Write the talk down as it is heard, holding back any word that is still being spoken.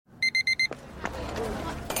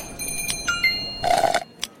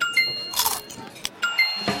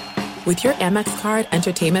With your Amex card,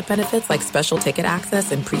 entertainment benefits like special ticket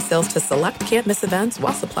access and pre-sales to select can't-miss events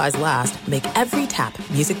while supplies last make every tap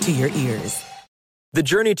music to your ears. The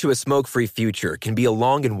journey to a smoke-free future can be a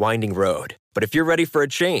long and winding road. But if you're ready for a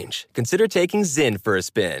change, consider taking Zyn for a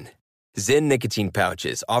spin. Zyn nicotine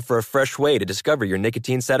pouches offer a fresh way to discover your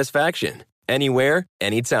nicotine satisfaction. Anywhere,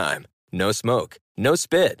 anytime. No smoke, no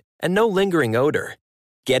spit, and no lingering odor.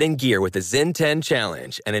 Get in gear with the Zyn 10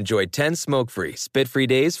 Challenge and enjoy 10 smoke-free, spit-free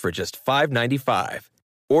days for just $5.95.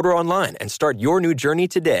 Order online and start your new journey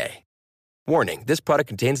today. Warning, this product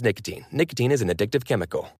contains nicotine. Nicotine is an addictive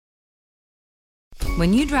chemical.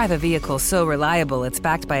 When you drive a vehicle so reliable it's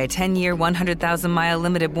backed by a 10-year, 100,000-mile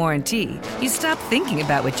limited warranty, you stop thinking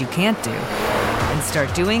about what you can't do and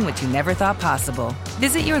start doing what you never thought possible.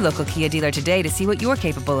 Visit your local Kia dealer today to see what you're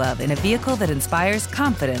capable of in a vehicle that inspires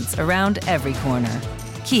confidence around every corner.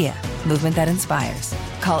 Kia, movement that inspires.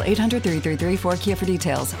 Call 800-333-4KIA for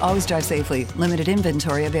details. Always drive safely. Limited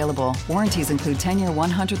inventory available. Warranties include 10-year,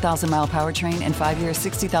 100,000-mile powertrain and 5-year,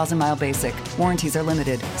 60,000-mile basic. Warranties are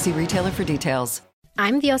limited. See retailer for details.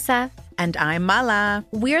 I'm Diosa. And I'm Mala.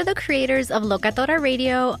 We're the creators of Locatora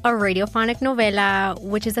Radio, a radiophonic novela,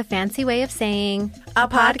 which is a fancy way of saying a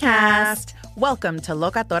podcast. Welcome to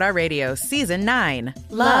Locatora Radio Season 9.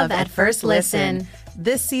 Love at First Listen.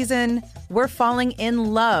 This season, we're falling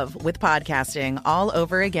in love with podcasting all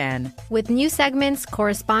over again. With new segments,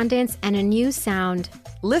 correspondence, and a new sound.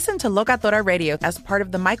 Listen to Locatora Radio as part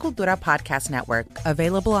of the My Cultura Podcast Network,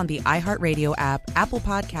 available on the iHeartRadio app, Apple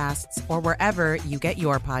Podcasts, or wherever you get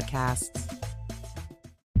your podcasts.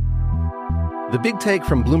 The Big Take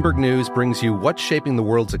from Bloomberg News brings you what's shaping the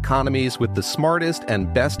world's economies with the smartest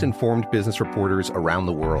and best-informed business reporters around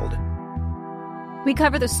the world. We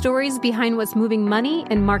cover the stories behind what's moving money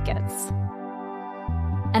and markets,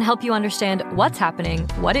 and help you understand what's happening,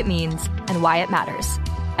 what it means, and why it matters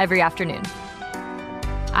every afternoon.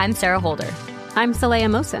 I'm Sarah Holder. I'm Saleha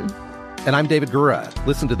Mohsen. And I'm David Gura.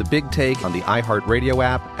 Listen to The Big Take on the iHeartRadio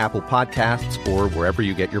app, Apple Podcasts, or wherever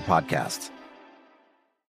you get your podcasts.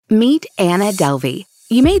 Meet Anna Delvey.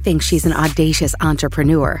 You may think she's an audacious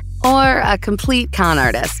entrepreneur or a complete con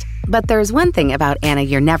artist. But there's one thing about Anna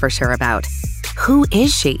you're never sure about. Who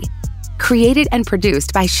is she? Created and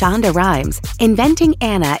produced by Shonda Rhimes, Inventing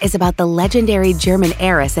Anna is about the legendary German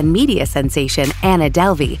heiress and media sensation Anna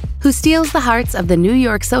Delvey, who steals the hearts of the New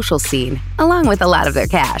York social scene, along with a lot of their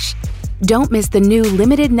cash. Don't miss the new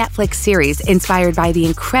limited Netflix series inspired by the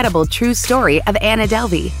incredible true story of Anna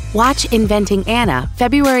Delvey. Watch Inventing Anna,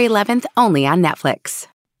 February 11th, only on Netflix.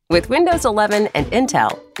 With Windows 11 and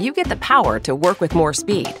Intel, you get the power to work with more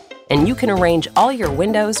speed. And you can arrange all your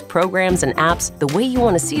Windows, programs, and apps the way you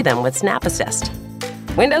want to see them with Snap Assist.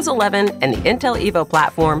 Windows 11 and the Intel Evo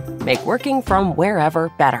platform make working from wherever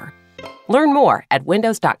better. Learn more at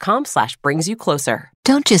windows.com/brings-you-closer.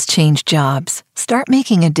 Don't just change jobs. Start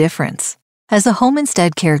making a difference. As a home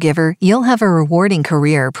instead caregiver, you'll have a rewarding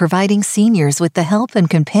career providing seniors with the help and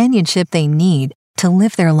companionship they need to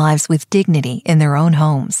live their lives with dignity in their own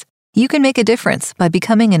homes. You can make a difference by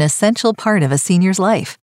becoming an essential part of a senior's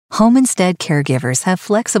life. Home Instead caregivers have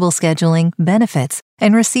flexible scheduling, benefits,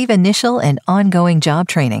 and receive initial and ongoing job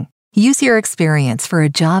training. Use your experience for a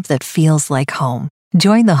job that feels like home.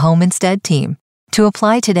 Join the Home Instead team. To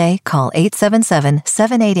apply today, call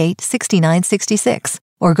 877-788-6966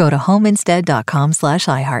 or go to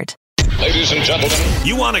homeinstead.com/iHeart. Ladies and gentlemen,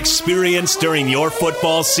 you want experience during your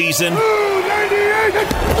football season?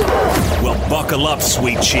 Well, buckle up,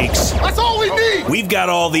 sweet cheeks. That's all we need. We've got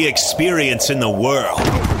all the experience in the world.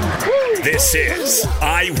 This is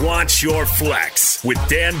I Want Your Flex with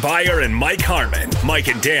Dan Beyer and Mike Harmon. Mike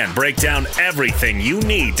and Dan break down everything you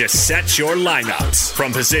need to set your lineups.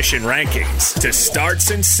 From position rankings to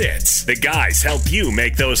starts and sits, the guys help you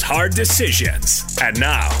make those hard decisions. And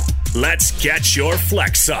now, let's get your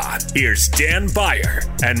flex on. Here's Dan Beyer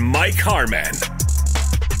and Mike Harmon.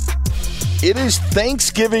 It is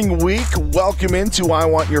Thanksgiving week. Welcome into I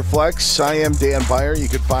Want Your Flex. I am Dan Beyer. You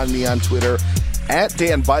can find me on Twitter at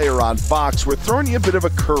Dan Beyer on Fox. We're throwing you a bit of a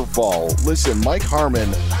curveball. Listen, Mike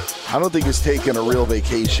Harmon, I don't think has taken a real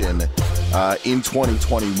vacation in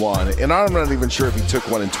 2021. And I'm not even sure if he took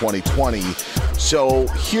one in 2020. So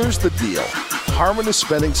here's the deal. Harmon is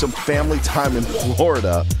spending some family time in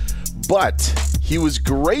Florida, but he was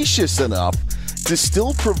gracious enough to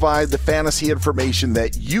still provide the fantasy information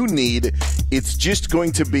that you need It's just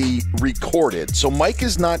going to be recorded. So Mike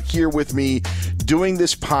is not here with me doing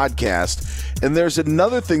this podcast. And there's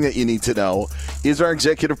another thing that you need to know is our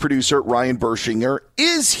executive producer, Ryan Bershinger,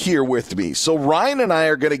 is here with me. So Ryan and I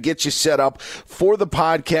are going to get you set up for the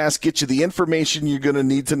podcast, get you the information you're going to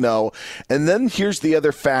need to know. And then here's the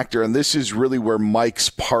other factor, and this is really where Mike's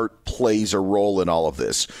part plays a role in all of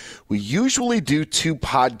this. We usually do 2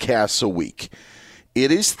 podcasts a week. It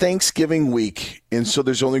is Thanksgiving week, and so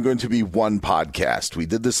there's only going to be 1 podcast. We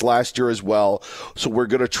did this last year as well, so we're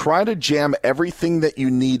going to try to jam everything that you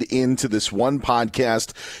need into this 1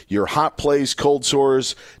 podcast. Your hot plays, cold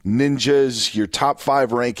sores, ninjas, your top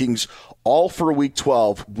 5 rankings, all for week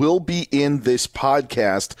 12 will be in this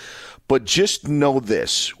podcast. But just know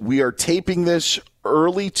this, we are taping this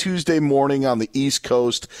early Tuesday morning on the East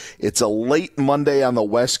Coast. It's a late Monday on the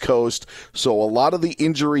West Coast. So a lot of the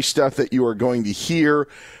injury stuff that you are going to hear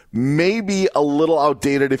may be a little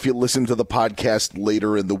outdated if you listen to the podcast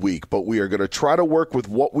later in the week, but we are going to try to work with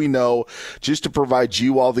what we know just to provide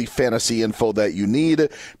you all the fantasy info that you need.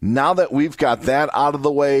 Now that we've got that out of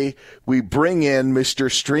the way, we bring in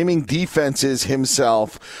Mr. Streaming Defenses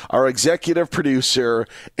himself, our executive producer,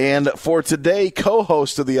 and for today,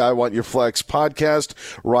 co-host of the I Want Your Flex podcast,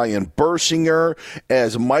 Ryan Bershinger.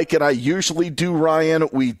 As Mike and I usually do, Ryan,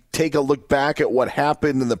 we take a look back at what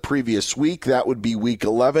happened in the previous week. That would be week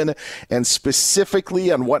 11, and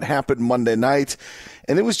specifically on what happened Monday night.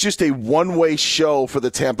 And it was just a one-way show for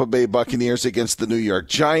the Tampa Bay Buccaneers against the New York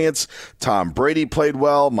Giants. Tom Brady played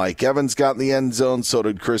well. Mike Evans got in the end zone. So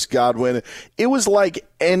did Chris Godwin. It was like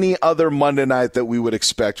any other Monday night that we would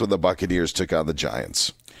expect when the Buccaneers took on the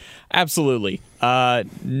Giants. Absolutely.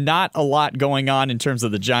 Not a lot going on in terms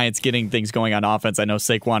of the Giants getting things going on offense. I know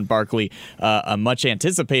Saquon Barkley, a much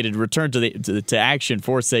anticipated return to action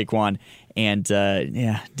for Saquon, and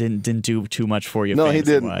didn't do too much for you. No, he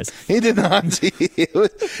didn't. He did not.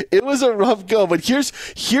 It was a rough go. But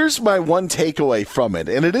here's my one takeaway from it,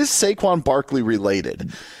 and it is Saquon Barkley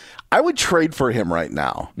related. I would trade for him right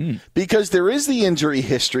now because there is the injury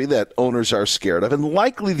history that owners are scared of, and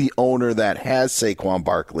likely the owner that has Saquon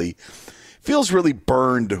Barkley feels really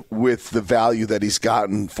burned with the value that he's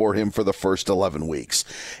gotten for him for the first 11 weeks.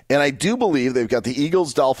 And I do believe they've got the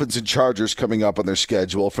Eagles, Dolphins, and Chargers coming up on their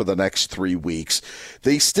schedule for the next 3 weeks.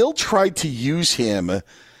 They still tried to use him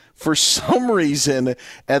for some reason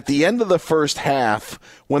at the end of the first half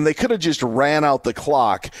when they could have just ran out the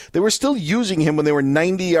clock. They were still using him when they were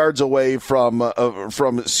 90 yards away from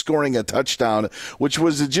scoring a touchdown, which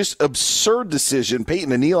was a just absurd decision.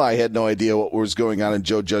 Peyton and Eli had no idea what was going on in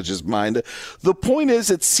Joe Judge's mind. The point is,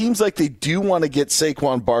 it seems like they do want to get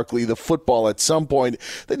Saquon Barkley the football at some point.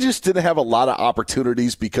 They just didn't have a lot of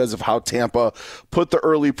opportunities because of how Tampa put the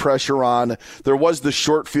early pressure on. There was the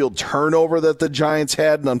short field turnover that the Giants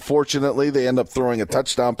had, and unfortunately, they end up throwing a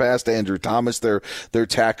touchdown pass to Andrew Thomas, their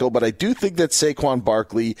tackle. But I do think that Saquon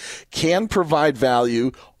Barkley can provide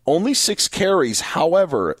value. Only 6 carries.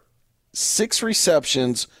 However, 6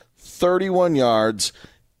 receptions, 31 yards,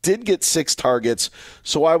 did get 6 targets.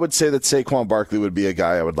 So I would say that Saquon Barkley would be a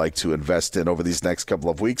guy I would like to invest in over these next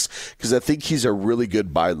couple of weeks because I think he's a really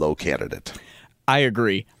good buy low candidate. I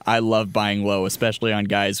agree. I love buying low, especially on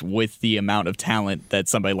guys with the amount of talent that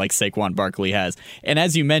somebody like Saquon Barkley has. And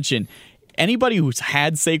as you mentioned, anybody who's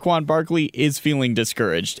had Saquon Barkley is feeling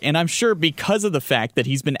discouraged. And I'm sure because of the fact that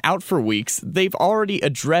he's been out for weeks, they've already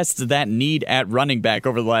addressed that need at running back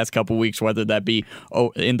over the last couple weeks, whether that be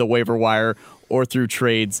in the waiver wire or through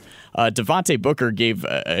trades. Devontae Booker gave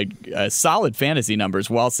a solid fantasy numbers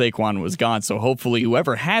while Saquon was gone, so hopefully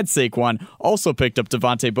whoever had Saquon also picked up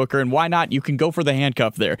Devontae Booker, and why not? You can go for the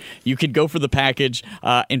handcuff there. You could go for the package.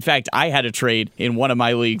 In fact, I had a trade in one of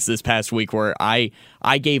my leagues this past week where I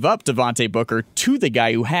gave up Devontae Booker to the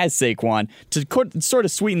guy who has Saquon to sort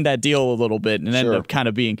of sweeten that deal a little bit, and ended up kind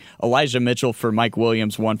of being Elijah Mitchell for Mike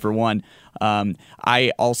Williams 1-for-1.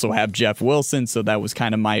 I also have Jeff Wilson, so that was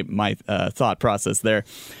kind of my thought process there.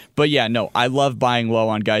 But yeah, no, I love buying low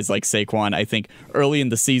on guys like Saquon. I think early in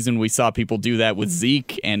the season we saw people do that with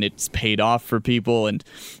Zeke, and it's paid off for people. And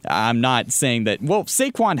I'm not saying that, well,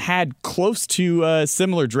 Saquon had close to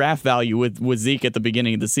similar draft value with Zeke at the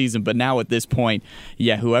beginning of the season, but now at this point,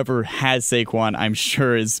 yeah, whoever has Saquon, I'm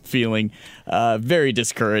sure is feeling very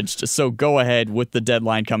discouraged. So go ahead with the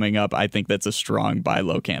deadline coming up. I think that's a strong buy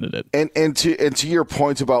low candidate. And to your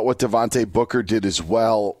point about what Devontae Booker did as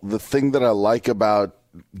well, the thing that I like about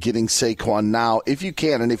getting Saquon now, if you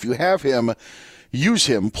can, and if you have him, use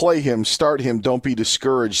him, play him, start him. Don't be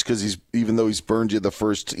discouraged because even though he's burned you the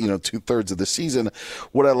first 2/3 of the season.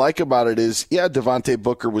 What I like about it is, Devontae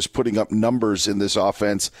Booker was putting up numbers in this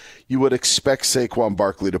offense. You would expect Saquon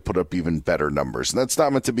Barkley to put up even better numbers, and that's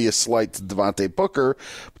not meant to be a slight to Devontae Booker.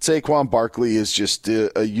 But Saquon Barkley is just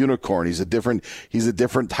a unicorn. He's a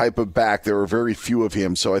different type of back. There are very few of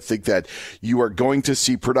him, so I think that you are going to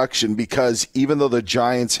see production because even though the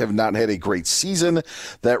Giants have not had a great season,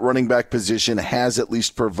 that running back position has at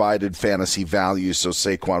least provided fantasy value, so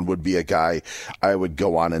Saquon would be a guy I would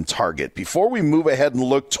go on and target. Before we move ahead and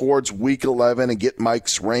look towards Week 11 and get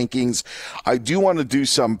Mike's rankings, I do want to do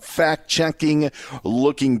some fact-checking,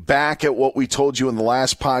 looking back at what we told you in the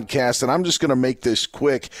last podcast, and I'm just going to make this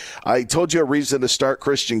quick. I told you a reason to start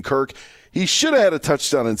Christian Kirk. He should have had a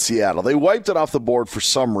touchdown in Seattle. They wiped it off the board for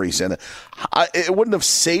some reason. It wouldn't have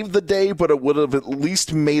saved the day, but it would have at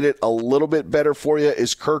least made it a little bit better for you,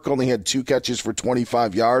 as Kirk only had 2 catches for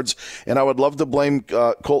 25 yards. And I would love to blame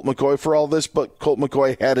Colt McCoy for all this, but Colt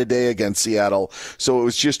McCoy had a day against Seattle, so it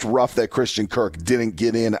was just rough that Christian Kirk didn't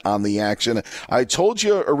get in on the action. I told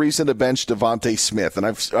you a reason to bench Devontae Smith, and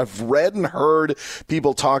I've read and heard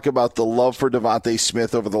people talk about the love for Devontae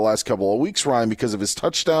Smith over the last couple of weeks, Ryan, because of his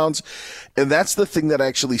touchdowns. And that's the thing that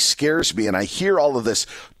actually scares me. And I hear all of this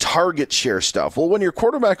target share stuff. Well, when your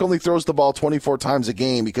quarterback only throws the ball 24 times a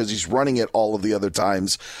game because he's running it all of the other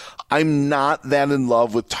times, I'm not that in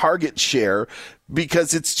love with target share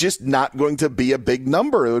because it's just not going to be a big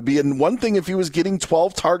number. It would be one thing if he was getting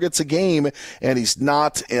 12 targets a game, and he's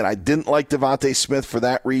not, and I didn't like Devontae Smith for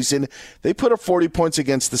that reason. They put up 40 points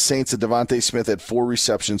against the Saints, and Devontae Smith had 4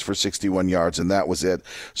 receptions for 61 yards, and that was it.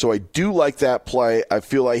 So I do like that play. I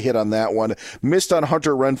feel I hit on that one. Missed on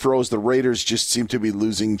Hunter Renfrow as the Raiders just seem to be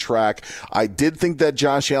losing track. I did think that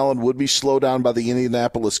Josh Allen would be slowed down by the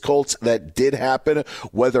Indianapolis Colts. That did happen.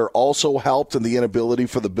 Weather also helped, and the inability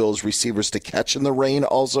for the Bills receivers to catch in the rain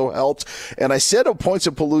also helped. And I said a Points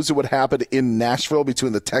of Palooza would happen in Nashville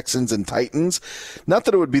between the Texans and Titans. Not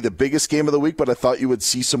that it would be the biggest game of the week, but I thought you would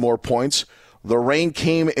see some more points. The rain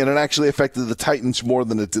came, and it actually affected the Titans more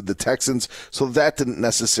than it did the Texans, so that didn't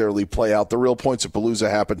necessarily play out. The real Points of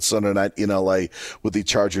Palooza happened Sunday night in L.A. with the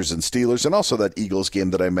Chargers and Steelers, and also that Eagles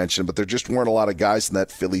game that I mentioned, but there just weren't a lot of guys in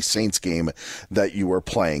that Philly-Saints game that you were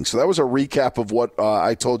playing. So that was a recap of what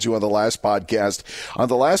I told you on the last podcast. On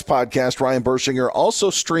the last podcast, Ryan Bershinger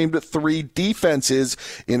also streamed 3 defenses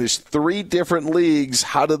in his 3 different leagues.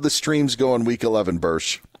 How did the streams go in Week 11,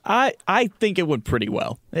 Bersh? I think it went pretty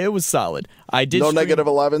well. It was solid. I did no negative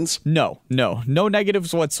 11s? No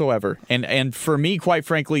negatives whatsoever. And for me, quite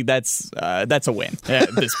frankly, that's a win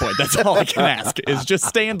at this point. That's all I can ask is just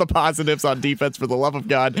stay in the positives on defense for the love of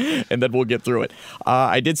God, and then we'll get through it.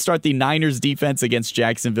 I did start the Niners defense against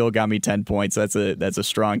Jacksonville, got me 10 points. That's a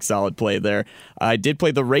strong, solid play there. I did play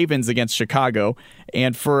the Ravens against Chicago,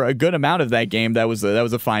 and for a good amount of that game, that was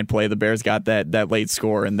a fine play. The Bears got that late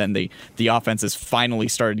score, and then the offenses finally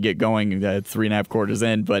started to get going 3.5 quarters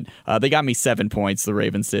in, but they got me 7 points, the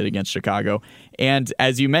Ravens did, against Chicago. And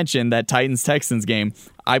as you mentioned, that Titans-Texans game,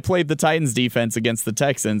 I played the Titans defense against the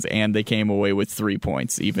Texans, and they came away with 3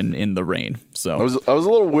 points, even in the rain. So I was a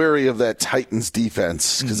little wary of that Titans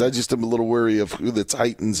defense because I just am a little wary of who the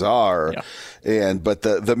Titans are. Yeah. But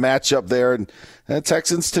the matchup there, and the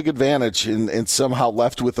Texans took advantage and somehow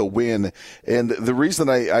left with a win. And the reason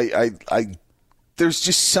I there's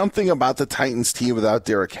just something about the Titans team without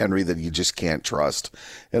Derrick Henry that you just can't trust.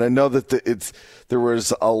 And I know that there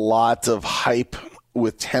was a lot of hype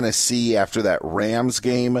with Tennessee after that Rams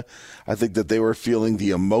game. I think that they were feeling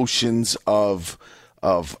the emotions of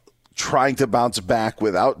trying to bounce back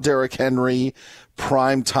without Derrick Henry,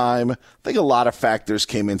 prime time. I think a lot of factors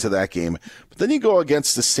came into that game. But then you go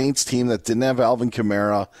against the Saints team that didn't have Alvin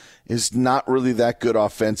Kamara, is not really that good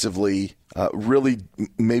offensively. Really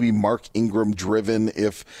maybe Mark Ingram driven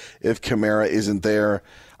if Kamara isn't there.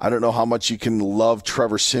 I don't know how much you can love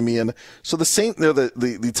Trevor Siemian. So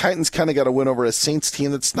the Titans kind of got a win over a Saints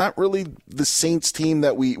team that's not really the Saints team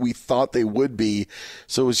that we thought they would be.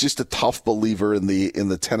 So it was just a tough believer in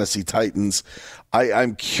the Tennessee Titans.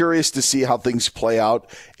 I'm curious to see how things play out.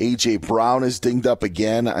 A.J. Brown is dinged up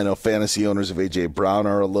again. I know fantasy owners of A.J. Brown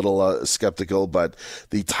are a little skeptical, but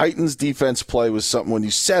the Titans defense play was something. When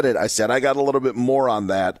you said it, I said I got a little bit more on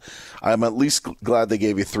that. I'm at least glad they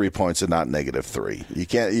gave you 3 points and not -3.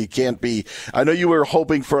 You can't be. I know you were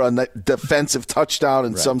hoping for a defensive touchdown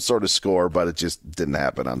and some sort of score, but it just didn't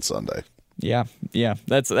happen on Sunday. Yeah,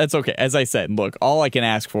 that's okay. As I said, look, all I can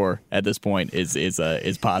ask for at this point is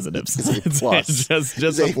positives. It's a plus.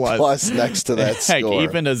 just a plus. Plus next to that Heck, score.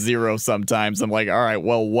 even a 0 sometimes. I'm like, all right,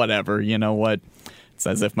 well, whatever. You know what? It's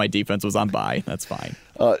as if my defense was on bye. That's fine.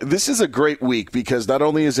 This is a great week because not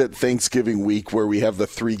only is it Thanksgiving week where we have the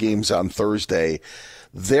 3 games on Thursday,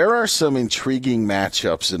 there are some intriguing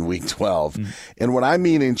matchups in Week 12. And when I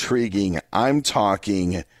mean intriguing, I'm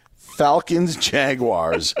talking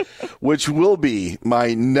Falcons-Jaguars, which will be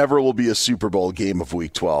my never will be a Super Bowl game of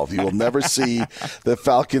Week 12. You will never see the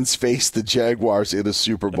Falcons face the Jaguars in a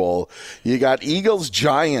Super Bowl. You got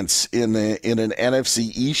Eagles-Giants in an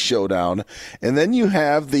NFC East showdown. And then you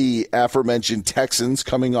have the aforementioned Texans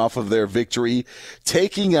coming off of their victory,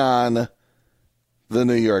 taking on the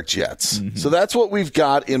New York Jets. So that's what we've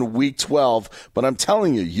got in Week 12. But I'm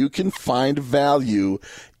telling you, you can find value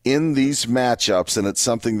in these matchups, and it's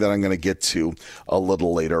something that I'm going to get to a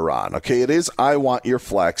little later on. Okay, it is I Want Your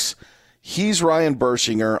Flex. He's Ryan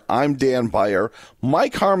Bershinger. I'm Dan Beyer.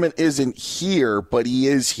 Mike Harmon isn't here, but he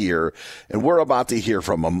is here, and we're about to hear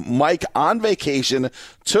from him. Mike, on vacation,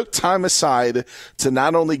 took time aside to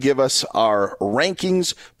not only give us our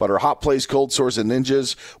rankings, but our hot plays, cold sores, and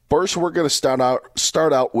ninjas. Bersh, we're going to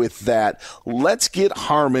start out with that. Let's get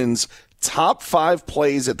Harmon's top 5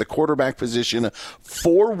 plays at the quarterback position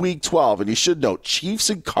for Week 12. And you should note,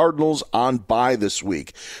 Chiefs and Cardinals on bye this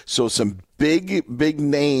week. So some big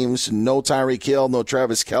names. No Tyreek Hill, no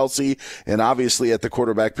Travis Kelce, and obviously at the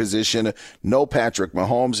quarterback position, no Patrick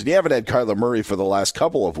Mahomes. And you haven't had Kyler Murray for the last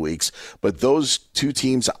couple of weeks, but those 2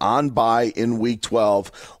 teams on bye in Week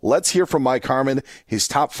 12. Let's hear from Mike Harmon, his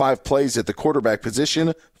top 5 plays at the quarterback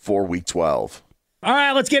position for Week 12. All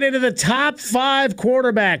right, let's get into the top 5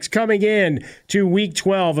 quarterbacks coming in to Week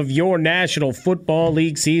 12 of your National Football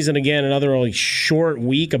League season. Again, another really short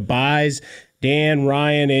week of byes. Dan,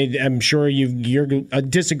 Ryan, I'm sure you're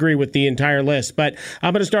disagree with the entire list, but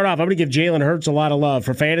I'm going to start off. I'm going to give Jalen Hurts a lot of love.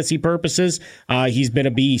 For fantasy purposes, he's been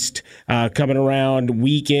a beast coming around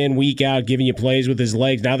week in, week out, giving you plays with his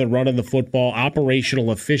legs. Now they're running the football.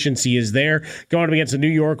 Operational efficiency is there. Going up against the New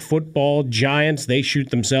York Football Giants, they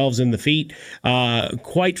shoot themselves in the feet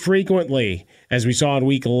quite frequently. As we saw in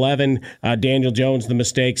Week 11, Daniel Jones, the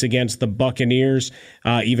mistakes against the Buccaneers,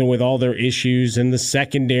 even with all their issues in the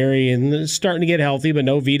secondary and starting to get healthy, but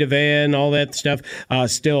no Vita Vea and all that stuff,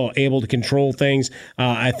 still able to control things.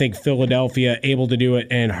 I think Philadelphia able to do it,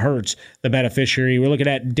 and Hurts the beneficiary. We're looking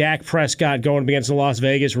at Dak Prescott going up against the Las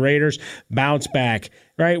Vegas Raiders. Bounce back.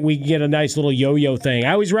 Right, we get a nice little yo-yo thing.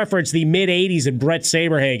 I always reference the mid-'80s and Brett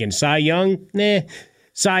Saberhagen. Cy Young,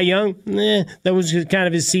 Cy Young, that was kind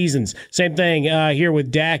of his seasons. Same thing here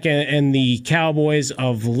with Dak and the Cowboys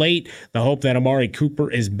of late. The hope that Amari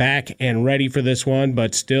Cooper is back and ready for this one,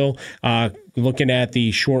 but still looking at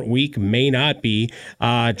the short week, may not be.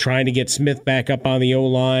 Trying to get Smith back up on the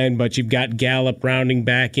O-line, but you've got Gallup rounding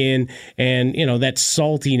back in, and, that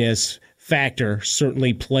saltiness factor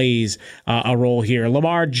certainly plays a role here.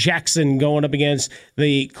 Lamar Jackson going up against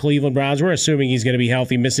the Cleveland Browns. We're assuming he's going to be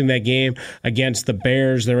healthy, missing that game against the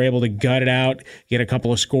Bears. They're able to gut it out, get a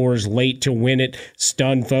couple of scores late to win it,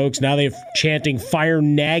 stun folks. Now they're chanting "Fire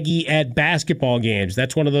Nagy" at basketball games.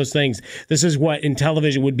 That's one of those things. This is what in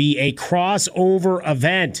television would be a crossover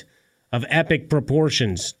event of epic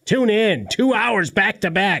proportions. Tune in, 2 hours back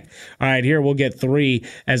to back. All right, here we'll get 3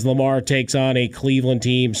 as Lamar takes on a Cleveland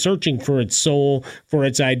team searching for its soul, for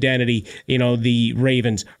its identity. The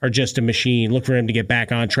Ravens are just a machine. Look for him to get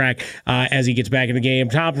back on track as he gets back in the game.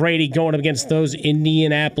 Tom Brady going up against those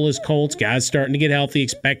Indianapolis Colts. Guys starting to get healthy.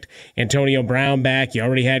 Expect Antonio Brown back. You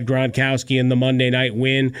already had Gronkowski in the Monday night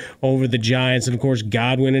win over the Giants. And, of course,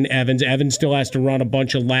 Godwin and Evans. Evans still has to run a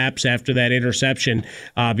bunch of laps after that interception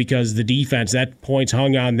because the defense, that points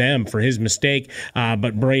hung on them for his mistake.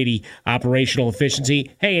 But Brady, operational efficiency.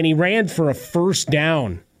 Hey, and he ran for a first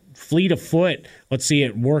down. Fleet of foot. Let's see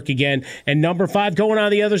it work again. And number 5 going on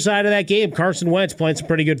the other side of that game, Carson Wentz playing some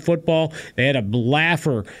pretty good football. They had a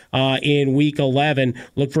laugher in Week 11.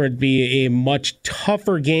 Look for it to be a much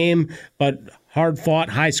tougher game, but hard-fought,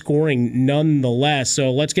 high-scoring nonetheless. So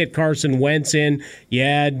let's get Carson Wentz in.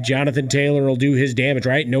 Yeah, Jonathan Taylor will do his damage,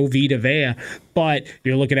 right? No Vita Vea. But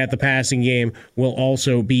you're looking at the passing game will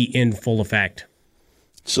also be in full effect.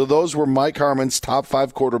 So those were Mike Harmon's top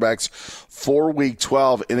 5 quarterbacks for Week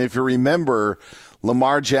 12. And if you remember,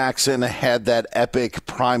 Lamar Jackson had that epic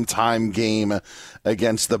primetime game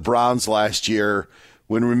against the Browns last year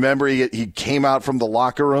when, remember, he came out from the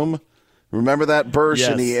locker room. Remember that burst?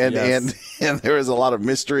 Yes, and there was a lot of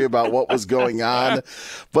mystery about what was going on.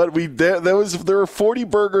 But there were 40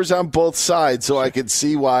 burgers on both sides, so I could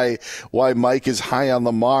see why Mike is high on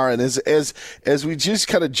Lamar. And as we just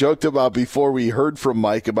kind of joked about before we heard from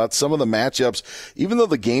Mike about some of the matchups, even though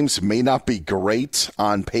the games may not be great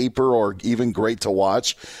on paper or even great to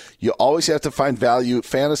watch, you always have to find value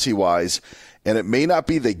fantasy-wise. and it may not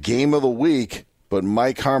be the game of the week, but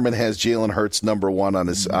Mike Harmon has Jalen Hurts number 1 on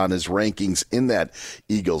his rankings in that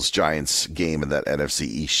Eagles-Giants game in that NFC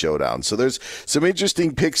East showdown. So there's some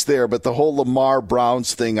interesting picks there, but the whole Lamar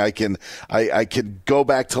Browns thing, I can go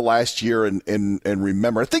back to last year and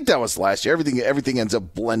remember. I think that was last year. Everything ends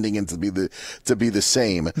up blending into to be the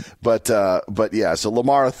same. But yeah, so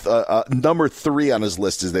Lamar number 3 on his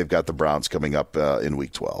list is they've got the Browns coming up in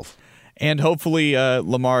Week 12. And hopefully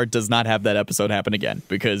Lamar does not have that episode happen again,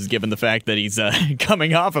 because given the fact that he's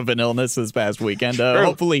coming off of an illness this past weekend,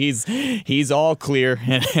 hopefully he's all clear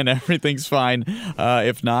and everything's fine.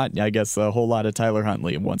 If not, I guess a whole lot of Tyler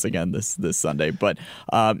Huntley once again this Sunday. But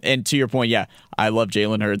and to your point, yeah, I love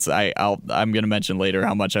Jalen Hurts. I'm going to mention later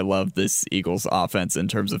how much I love this Eagles offense in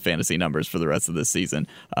terms of fantasy numbers for the rest of this season.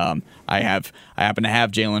 I happen to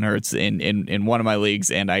have Jalen Hurts in one of my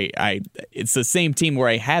leagues, and it's the same team where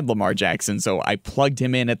I had Lamar Jackson, so I plugged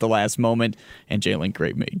him in at the last moment, and Jalen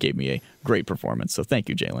gave me a great performance. So thank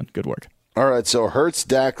you, Jalen. Good work. All right, so Hurts,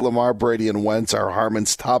 Dak, Lamar, Brady, and Wentz are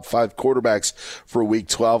Harmon's top 5 quarterbacks for Week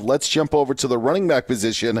 12. Let's jump over to the running back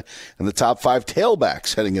position and the top 5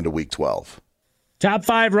 tailbacks heading into Week 12. Top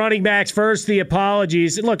 5 running backs first. The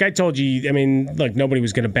apologies. Look, I told you. I mean, look, nobody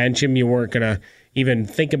was going to bench him. You weren't going to even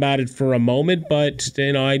think about it for a moment. But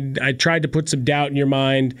I tried to put some doubt in your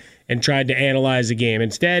mind and tried to analyze the game.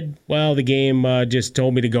 Instead, well, the game just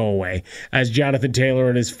told me to go away. As Jonathan Taylor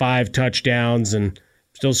and his 5 touchdowns, and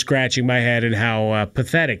still scratching my head at how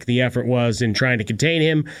pathetic the effort was in trying to contain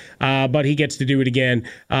him. But he gets to do it again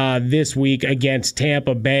this week against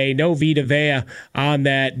Tampa Bay. No Vita Vea on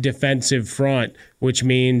that defensive front, which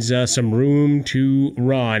means some room to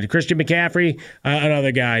run. Christian McCaffrey,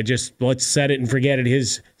 another guy, just let's set it and forget it.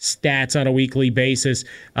 His stats on a weekly basis,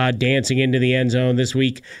 dancing into the end zone this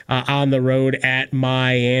week on the road at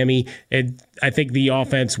Miami. And I think the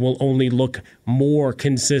offense will only look more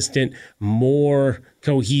consistent, more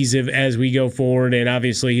cohesive as we go forward, and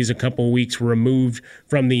obviously he's a couple of weeks removed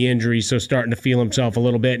from the injury, so starting to feel himself a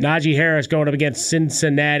little bit. Najee Harris going up against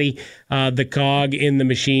Cincinnati, the cog in the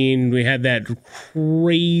machine. We had that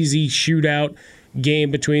crazy shootout game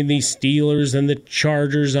between the Steelers and the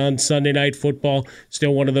Chargers on Sunday Night Football.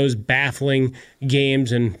 Still one of those baffling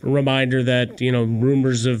games, and a reminder that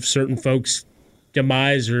rumors of certain folks'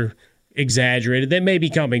 demise are exaggerated. They may be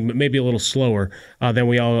coming, but maybe a little slower than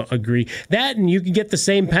we all agree. That, and you can get the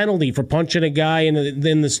same penalty for punching a guy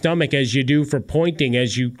in the stomach as you do for pointing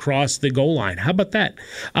as you cross the goal line. How about that?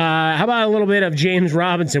 How about a little bit of James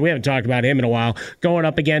Robinson? We haven't talked about him in a while. Going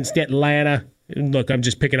up against Atlanta. Look, I'm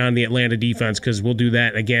just picking on the Atlanta defense because we'll do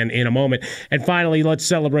that again in a moment. And finally, let's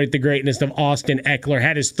celebrate the greatness of Austin Eckler.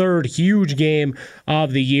 Had his 3rd huge game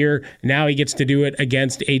of the year. Now he gets to do it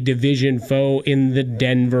against a division foe in the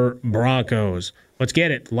Denver Broncos. Let's get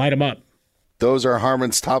it. Light them up. Those are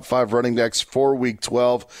Harmon's top 5 running backs for Week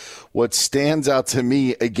 12. What stands out to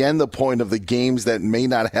me, again, the point of the games that may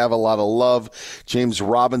not have a lot of love. James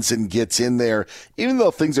Robinson gets in there. Even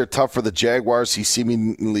though things are tough for the Jaguars, he's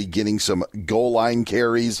seemingly getting some goal line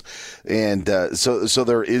carries. And so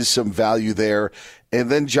there is some value there.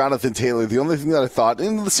 And then Jonathan Taylor, the only thing that I thought,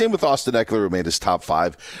 and the same with Austin Eckler, who made his top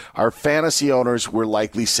 5, our fantasy owners were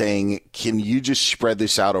likely saying, can you just spread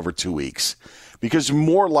this out over 2 weeks? Because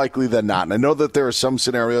more likely than not, and I know that there are some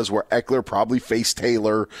scenarios where Eckler probably faced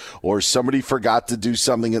Taylor or somebody forgot to do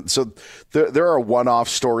something. So there are one-off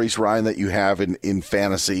stories, Ryan, that you have in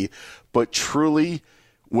fantasy. But truly,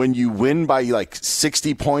 when you win by like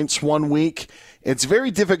 60 points one week, it's very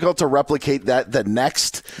difficult to replicate that the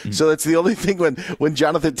next. Mm-hmm. So that's the only thing when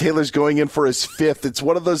Jonathan Taylor's going in for his 5th. It's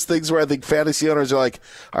one of those things where I think fantasy owners are like,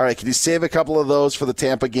 all right, can you save a couple of those for the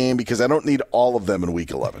Tampa game? Because I don't need all of them in Week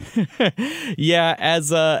 11. Yeah,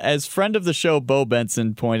 as friend of the show, Bo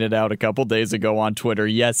Benson, pointed out a couple days ago on Twitter,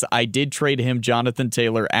 yes, I did trade him Jonathan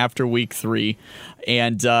Taylor after Week 3.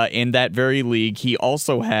 And in that very league, he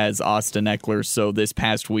also has Austin Eckler. So this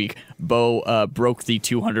past week, Bo broke the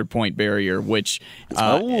 200-point barrier, which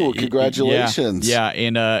congratulations! Yeah,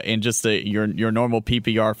 in just your normal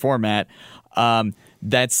PPR format,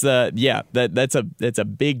 that's a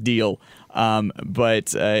big deal.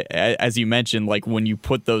 But as you mentioned, like when you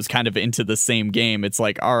put those kind of into the same game, it's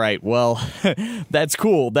like, all right, well, that's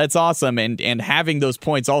cool. That's awesome. And having those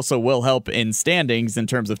points also will help in standings in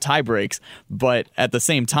terms of tie breaks. But at the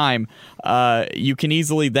same time, you can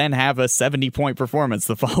easily then have a 70-point performance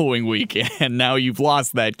the following week. And now you've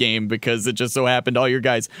lost that game because it just so happened all your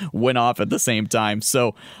guys went off at the same time.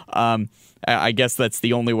 So, I guess that's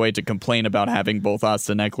the only way to complain about having both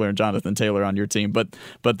Austin Eckler and Jonathan Taylor on your team. But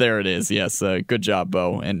there it is. Yes, good job,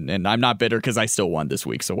 Bo. And I'm not bitter because I still won this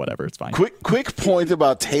week, so whatever, it's fine. Quick point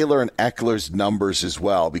about Taylor and Eckler's numbers as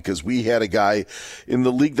well, because we had a guy in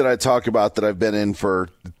the league that I talk about that I've been in for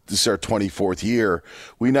this is our 24th year.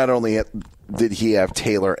 We not only did he have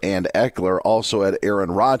Taylor and Eckler, also had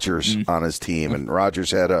Aaron Rodgers on his team, and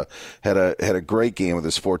Rodgers had a great game with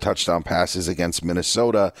his 4 touchdown passes against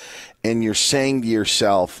Minnesota. And you're saying to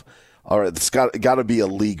yourself, all right, it's got to be a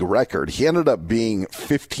league record. He ended up being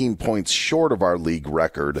 15 points short of our league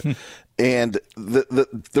record. And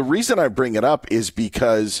the reason I bring it up is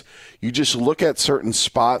because you just look at certain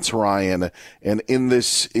spots, Ryan, and in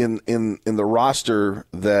the roster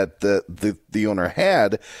that the owner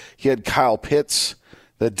had, he had Kyle Pitts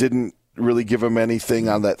that didn't really give him anything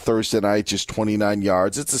on that Thursday night, just 29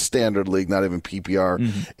 yards. It's a standard league, not even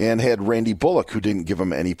PPR. And had Randy Bullock, who didn't give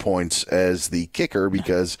him any points as the kicker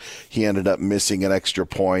because he ended up missing an extra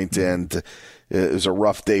point, and it was a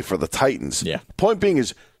rough day for the Titans. Yeah. Point being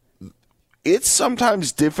is, it's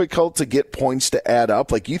sometimes difficult to get points to add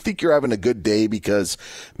up. Like, you think you're having a good day because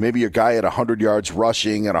maybe your guy had 100 yards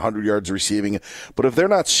rushing and 100 yards receiving. But if they're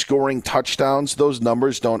not scoring touchdowns, those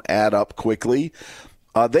numbers don't add up quickly.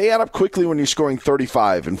 They add up quickly when you're scoring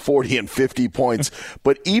 35 and 40 and 50 points.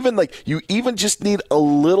 But even you even just need a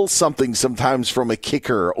little something sometimes from a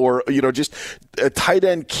kicker, or, just a tight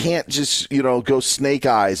end can't just, go snake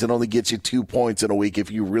eyes and only get you 2 points in a week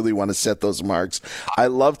if you really want to set those marks. I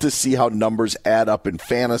love to see how numbers add up in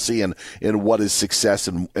fantasy and what is success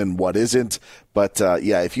and what isn't. But,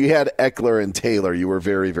 if you had Eckler and Taylor, you were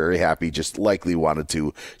very, very happy, just likely wanted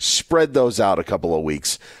to spread those out a couple of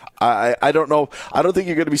weeks. I don't know. I don't think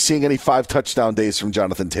you're going to be seeing any 5 touchdown days from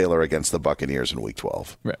Jonathan Taylor against the Buccaneers in Week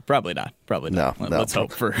 12. Right, probably not. No. Let's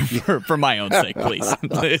hope for my own sake, please.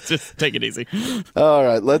 Just take it easy. All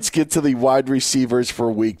right, let's get to the wide receivers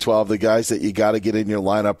for Week 12, the guys that you got to get in your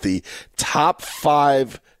lineup, the top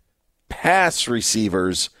 5 pass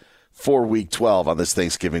receivers for Week 12 on this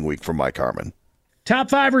Thanksgiving week from Mike Harmon.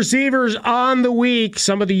 Top 5 receivers on the week,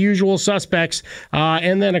 some of the usual suspects,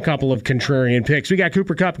 and then a couple of contrarian picks. We got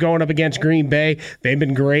Cooper Kupp going up against Green Bay. They've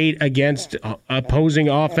been great against opposing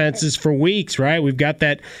offenses for weeks, right? We've got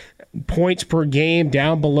that points per game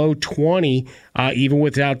down below 20, even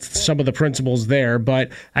without some of the principles there.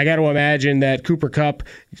 But I got to imagine that Cooper Kupp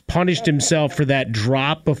punished himself for that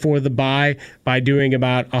drop before the bye by doing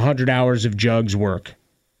about 100 hours of jugs work.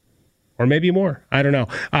 Or maybe more. I don't know.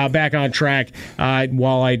 Back on track.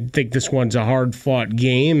 While I think this one's a hard-fought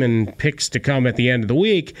game and picks to come at the end of the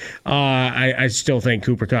week, I still think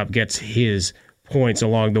Cooper Kupp gets his points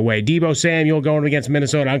along the way. Deebo Samuel going against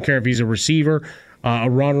Minnesota. I don't care if he's a receiver, a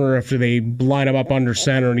runner, if they line him up under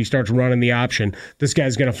center and he starts running the option. This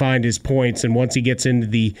guy's going to find his points, and once he gets into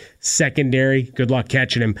the secondary, good luck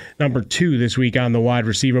catching him. Number 2 this week on the wide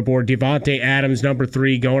receiver board, Devontae Adams, number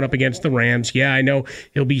 3, going up against the Rams. Yeah, I know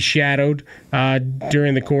he'll be shadowed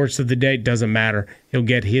during the course of the day. It doesn't matter. He'll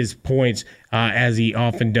get his points as he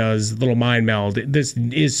often does. Little mind meld. This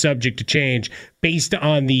is subject to change based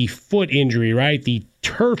on the foot injury, right? The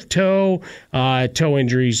turf toe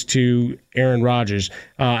injuries to Aaron Rodgers.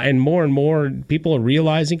 And more people are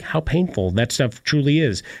realizing how painful that stuff truly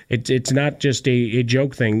is. It's not just a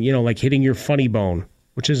joke thing, like hitting your funny bone,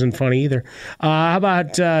 which isn't funny either. How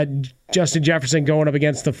about Justin Jefferson going up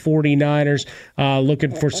against the 49ers,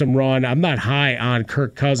 looking for some run? I'm not high on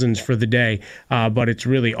Kirk Cousins for the day, but it's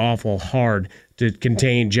really awful hard to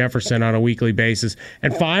contain Jefferson on a weekly basis.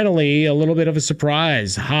 And finally, a little bit of a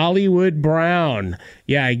surprise, Hollywood Brown.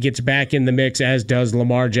 Yeah, he gets back in the mix, as does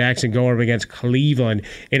Lamar Jackson going up against Cleveland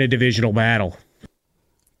in a divisional battle.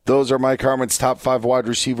 Those are Mike Harmon's top 5 wide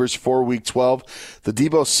receivers for Week 12. The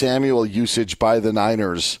Deebo Samuel usage by the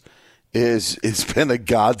Niners it's been a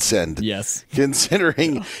godsend. Yes.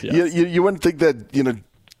 Considering you wouldn't think that,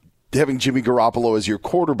 having Jimmy Garoppolo as your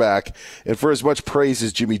quarterback, and for as much praise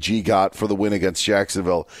as Jimmy G got for the win against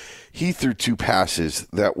Jacksonville, he threw 2 passes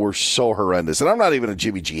that were so horrendous. And I'm not even a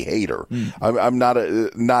Jimmy G hater. I'm not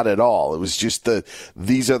at all. It was just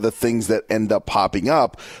these are the things that end up popping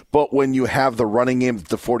up. But when you have the running game that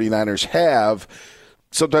the 49ers have,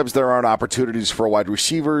 sometimes there aren't opportunities for wide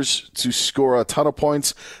receivers to score a ton of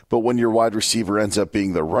points, but when your wide receiver ends up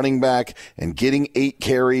being the running back and getting 8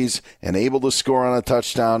 carries and able to score on a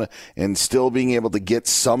touchdown and still being able to get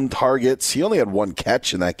some targets, he only had 1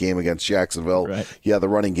 catch in that game against Jacksonville. Right. Yeah, the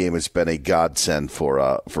running game has been a godsend for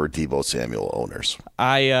Deebo Samuel owners.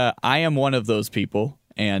 I am one of those people,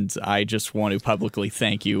 and I just want to publicly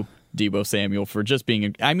thank you, Deebo Samuel, for just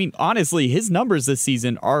being honestly, his numbers this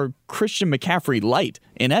season are Christian McCaffrey light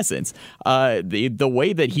in essence. The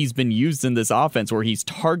way that he's been used in this offense, where he's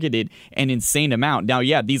targeted an insane amount. Now,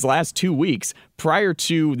 yeah, these last 2 weeks, prior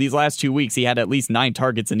to these last 2 weeks, he had at least 9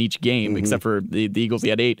 targets in each game, except for the Eagles, he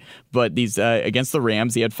had 8. But these against the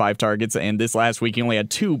Rams, he had 5 targets, and this last week he only had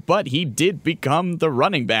 2. But he did become the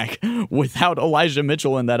running back without Elijah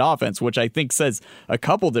Mitchell in that offense, which I think says a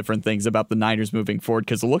couple different things about the Niners moving forward,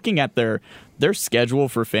 because looking at their schedule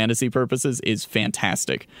for fantasy purposes is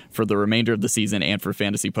fantastic for the remainder of the season and for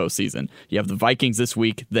fantasy postseason. You have the Vikings this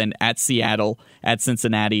week, then at Seattle, at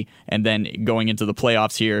Cincinnati, and then going into the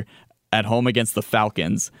playoffs here, at home against the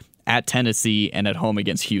Falcons, at Tennessee, and at home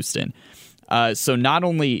against Houston. So not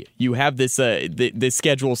only you have this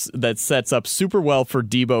schedule that sets up super well for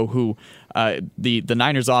Debo, who the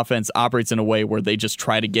Niners offense operates in a way where they just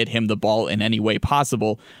try to get him the ball in any way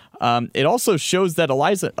possible. It also shows that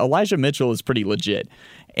Elijah Mitchell is pretty legit.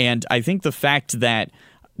 And I think the fact that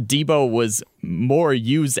Debo was more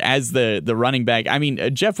used as the running back. I mean,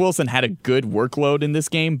 Jeff Wilson had a good workload in this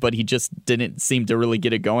game, but he just didn't seem to really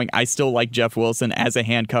get it going. I still like Jeff Wilson as a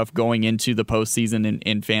handcuff going into the postseason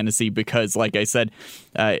in fantasy because, like I said,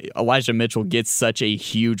 Elijah Mitchell gets such a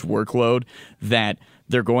huge workload that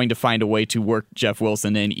they're going to find a way to work Jeff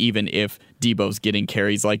Wilson in, even if Debo's getting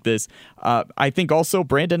carries like this. I think also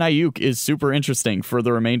Brandon Ayuk is super interesting for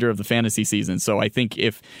the remainder of the fantasy season. So I think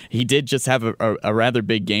if he did just have a rather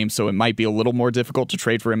big game, so it might be a little more difficult to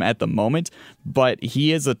trade for him at the moment, but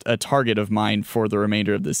he is a target of mine for the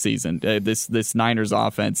remainder of this season. This Niners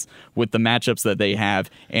offense, with the matchups that they have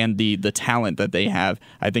and the talent that they have,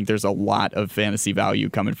 I think there's a lot of fantasy value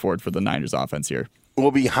coming forward for the Niners offense here.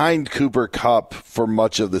 Well, behind Cooper Kupp for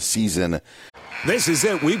much of the season. This is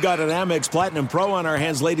it. We've got an Amex Platinum Pro on our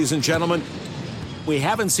hands, ladies and gentlemen. We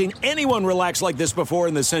haven't seen anyone relax like this before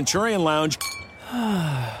in the Centurion Lounge.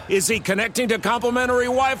 Is he connecting to complimentary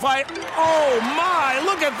Wi-Fi? Oh, my!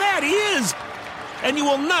 Look at that! He is! And you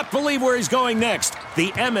will not believe where he's going next.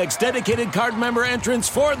 The Amex dedicated card member entrance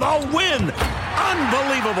for the win!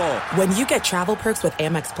 Unbelievable! When you get travel perks with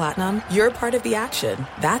Amex Platinum, you're part of the action.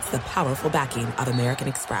 That's the powerful backing of American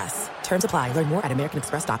Express. Terms apply. Learn more at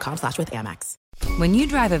americanexpress.com/withAmex. When you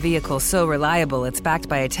drive a vehicle so reliable it's backed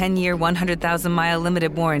by a 10-year, 100,000-mile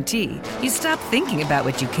limited warranty, you stop thinking about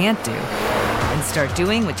what you can't do and start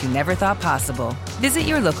doing what you never thought possible. Visit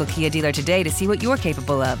your local Kia dealer today to see what you're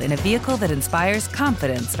capable of in a vehicle that inspires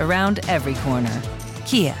confidence around every corner.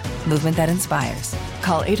 Kia, movement that inspires.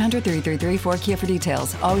 Call 800-333-4KIA for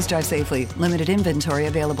details. Always drive safely. Limited inventory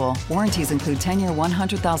available. Warranties include 10-year,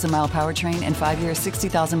 100,000-mile powertrain and 5-year,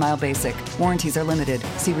 60,000-mile basic. Warranties are limited.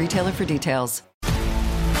 See retailer for details.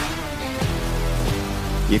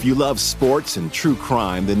 If you love sports and true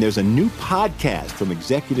crime, then there's a new podcast from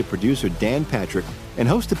executive producer Dan Patrick and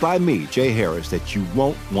hosted by me, Jay Harris, that you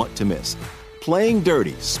won't want to miss. Playing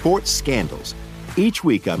Dirty: Sports Scandals. Each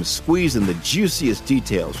week, I'm squeezing the juiciest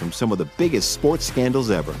details from some of the biggest sports scandals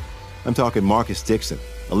ever. I'm talking Marcus Dixon,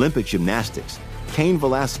 Olympic gymnastics, Cain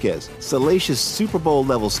Velasquez, salacious Super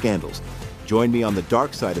Bowl-level scandals. Join me on the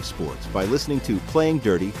dark side of sports by listening to Playing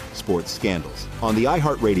Dirty: Sports Scandals on the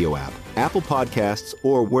iHeartRadio app, Apple Podcasts,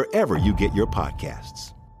 or wherever you get your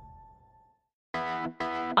podcasts.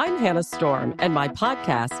 I'm Hannah Storm, and my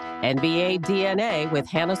podcast, NBA DNA with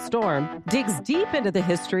Hannah Storm, digs deep into the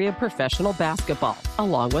history of professional basketball,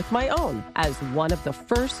 along with my own, as one of the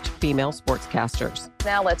first female sportscasters.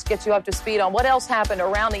 Now let's get you up to speed on what else happened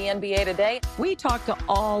around the NBA today. We talked to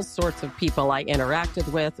all sorts of people I interacted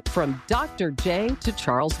with, from Dr. J to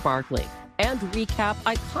Charles Barkley, and recap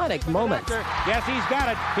iconic moments. Yes, he's got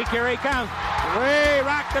it. Here he comes. Way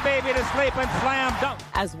rock the baby to sleep and slam dunk.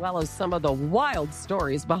 As well as some of the wild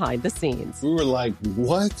stories behind the scenes. We were like,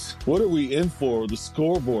 what? What are we in for? The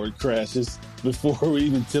scoreboard crashes before we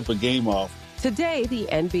even tip a game off. Today, the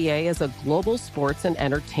NBA is a global sports and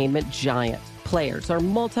entertainment giant. Players are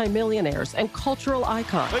multimillionaires and cultural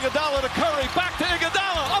icons. Iguodala to Curry, back to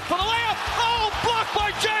Iguodala, up for the layup. Oh, blocked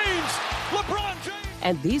by James. LeBron James.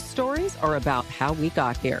 And these stories are about how we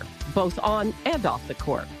got here, both on and off the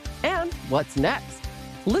court. And what's next?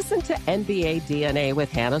 Listen to NBA DNA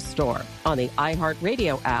with Hannah Storm on the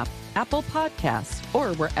iHeartRadio app, Apple Podcasts,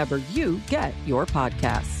 or wherever you get your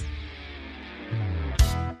podcasts.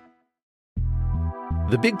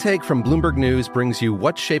 The Big Take from Bloomberg News brings you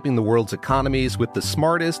what's shaping the world's economies with the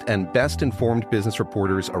smartest and best-informed business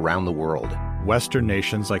reporters around the world. Western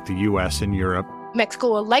nations like the U.S. and Europe.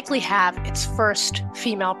 Mexico will likely have its first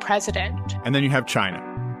female president. And then you have China.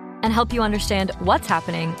 And help you understand what's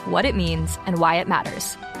happening, what it means, and why it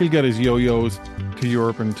matters. He'll get his yo-yos to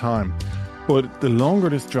Europe in time. But the longer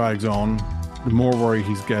this drags on, the more worry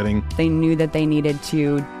he's getting. They knew that they needed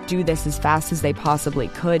to do this as fast as they possibly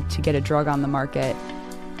could to get a drug on the market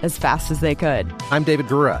as fast as they could. I'm David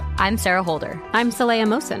Gura. I'm Sarah Holder. I'm Saleha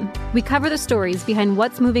Mohsen. We cover the stories behind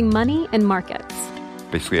what's moving money and markets.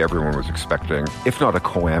 Basically, everyone was expecting, if not a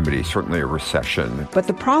calamity, certainly a recession. But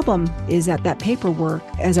the problem is that paperwork,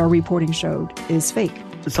 as our reporting showed, is fake.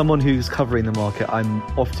 As someone who's covering the market, I'm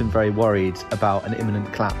often very worried about an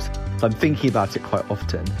imminent collapse. So I'm thinking about it quite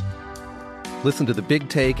often. Listen to The Big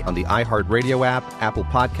Take on the iHeartRadio app, Apple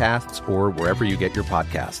Podcasts, or wherever you get your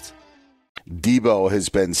podcasts. Debo has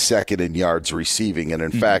been second in yards receiving. And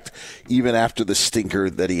in fact, even after the stinker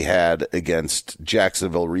that he had against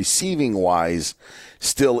Jacksonville, receiving-wise,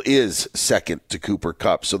 still is second to Cooper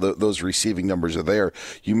Kupp. So those receiving numbers are there.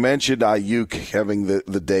 You mentioned Ayuk having the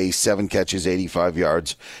day, 7 catches, 85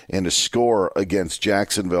 yards, and a score against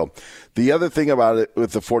Jacksonville. The other thing about it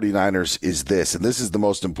with the 49ers is this, and this is the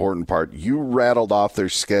most important part. You rattled off their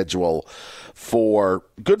schedule for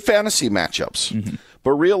good fantasy matchups. Mm-hmm.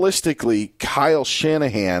 But realistically, Kyle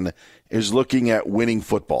Shanahan is looking at winning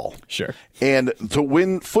football. Sure. And to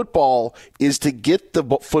win football is to get the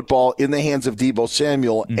football in the hands of Deebo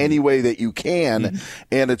Samuel any way that you can,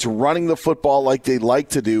 and it's running the football like they like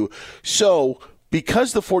to do. So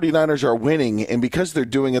because the 49ers are winning and because they're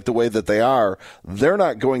doing it the way that they are, they're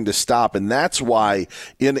not going to stop. And that's why,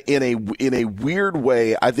 in a weird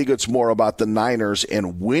way, I think it's more about the Niners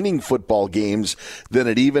and winning football games than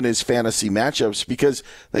it even is fantasy matchups, because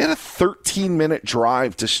they had a 13-minute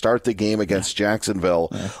drive to start the game against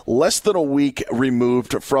Jacksonville, less than a week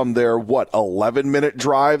removed from their, 11-minute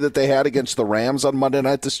drive that they had against the Rams on Monday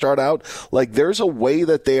night to start out. Like, there's a way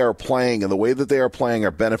that they are playing, and the way that they are playing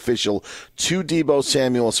are beneficial to Deebo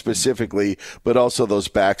Samuel specifically, but also those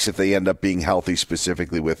backs if they end up being healthy,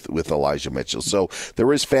 specifically with Elijah Mitchell. So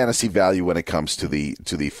there is fantasy value when it comes to the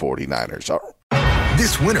 49ers.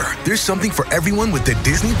 This winter, there's something for everyone with the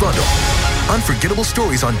Disney Bundle. Unforgettable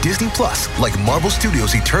stories on Disney Plus, like Marvel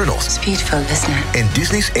Studios' Eternals. It's beautiful, isn't it? And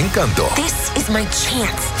Disney's Encanto. This is my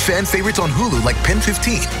chance. Fan favorites on Hulu like Pen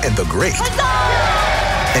 15 and The Great.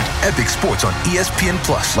 And epic sports on ESPN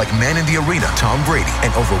Plus like Man in the Arena, Tom Brady,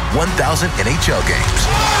 and over 1,000 NHL games.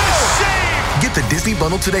 Get the Disney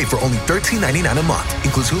Bundle today for only $13.99 a month.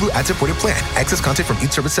 Includes Hulu ad-supported plan. Access content from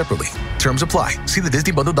each service separately. Terms apply. See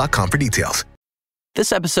thedisneybundle.com for details.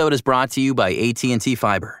 This episode is brought to you by AT&T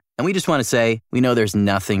Fiber. And we just want to say, we know there's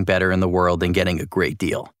nothing better in the world than getting a great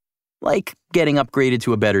deal. Like getting upgraded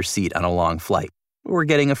to a better seat on a long flight. Or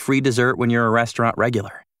getting a free dessert when you're a restaurant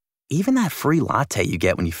regular. Even that free latte you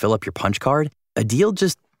get when you fill up your punch card, a deal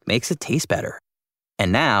just makes it taste better.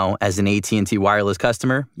 And now, as an AT&T Wireless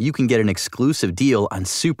customer, you can get an exclusive deal on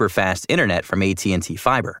super fast internet from AT&T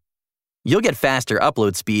Fiber. You'll get faster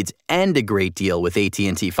upload speeds and a great deal with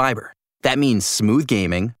AT&T Fiber. That means smooth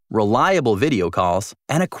gaming, reliable video calls,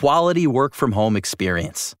 and a quality work-from-home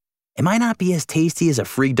experience. It might not be as tasty as a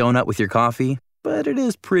free donut with your coffee, but it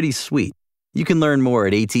is pretty sweet. You can learn more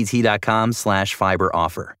at att.com/fiber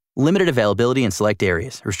offer. Limited availability in select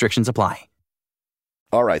areas. Restrictions apply.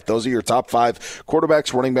 All right, those are your top 5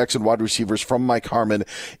 quarterbacks, running backs, and wide receivers from Mike Harmon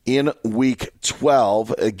in Week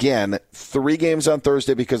 12. Again, 3 games on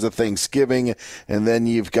Thursday because of Thanksgiving, and then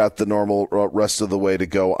you've got the normal rest of the way to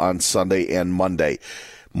go on Sunday and Monday.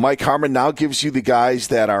 Mike Harmon now gives you the guys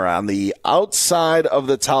that are on the outside of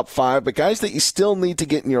the top 5, but guys that you still need to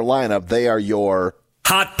get in your lineup. They are your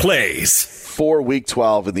hot plays for Week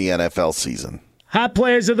 12 in the NFL season. Hot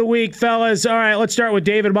plays of the week, fellas. All right, let's start with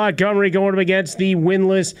David Montgomery going up against the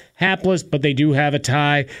winless, hapless, but they do have a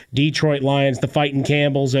tie, Detroit Lions, the Fighting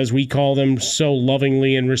Campbells, as we call them so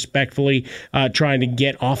lovingly and respectfully, trying to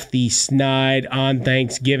get off the snide on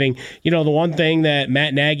Thanksgiving. You know, the one thing that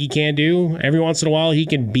Matt Nagy can do, every once in a while, he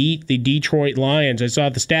can beat the Detroit Lions. I saw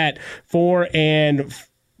the stat, 4 and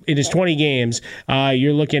in his 20 games,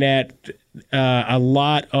 you're looking at a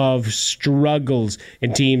lot of struggles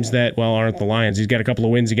in teams that, well, aren't the Lions. He's got a couple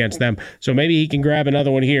of wins against them. So maybe he can grab another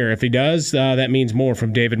one here. If he does, that means more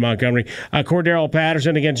from David Montgomery. Cordarrelle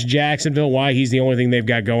Patterson against Jacksonville. Why? He's the only thing they've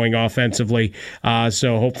got going offensively.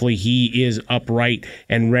 So hopefully he is upright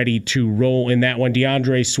and ready to roll in that one.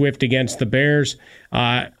 DeAndre Swift against the Bears.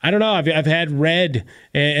 I don't know. I've had Red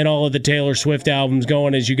and all of the Taylor Swift albums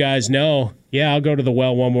going, as you guys know. Yeah, I'll go to the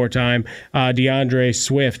well one more time. DeAndre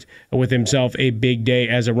Swift with himself a big day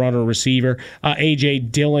as a runner receiver. A.J.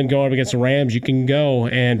 Dillon going up against the Rams. You can go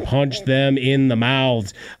and punch them in the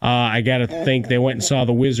mouths. I got to think they went and saw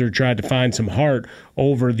the Wizard, tried to find some heart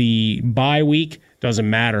over the bye week. Doesn't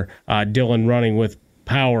matter. Dillon running with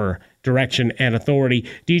power direction and authority.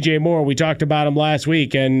 DJ Moore, we talked about him last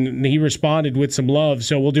week, and he responded with some love,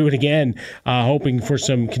 so we'll do it again, hoping for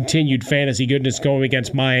some continued fantasy goodness going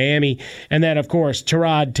against Miami. And then, of course,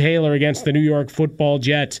 Tyrod Taylor against the New York Football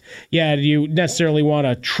Jets. Yeah, do you necessarily want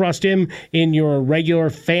to trust him in your regular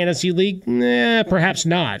fantasy league? Perhaps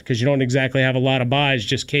not, because you don't exactly have a lot of buys,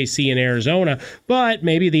 just KC and Arizona, but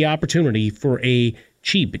maybe the opportunity for a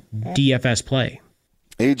cheap DFS play.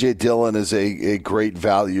 A.J. Dillon is a great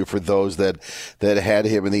value for those that had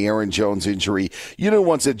him in the Aaron Jones injury. You know,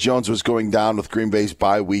 once that Jones was going down with Green Bay's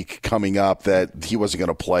bye week coming up, that he wasn't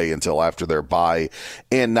going to play until after their bye.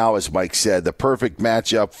 And now, as Mike said, the perfect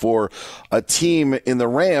matchup for a team in the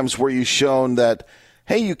Rams where you've shown that,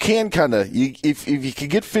 hey, you can if you can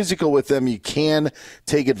get physical with them, you can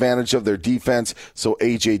take advantage of their defense. So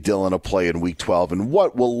A.J. Dillon a play in Week 12 and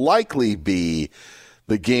what will likely be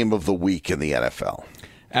the game of the week in the NFL.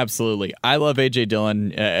 Absolutely. I love A.J.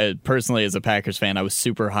 Dillon. Personally, as a Packers fan, I was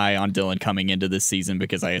super high on Dillon coming into this season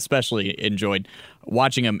because I especially enjoyed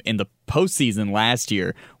watching him in the postseason last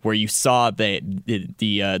year, where you saw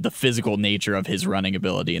the physical nature of his running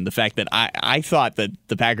ability, and the fact that I thought that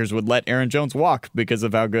the Packers would let Aaron Jones walk because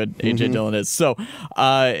of how good A.J. Dillon is. So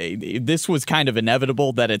this was kind of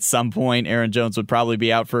inevitable that at some point Aaron Jones would probably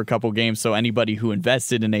be out for a couple games. So anybody who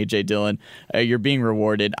invested in A.J. Dillon, you're being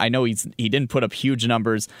rewarded. I know he didn't put up huge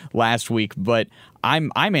numbers last week, but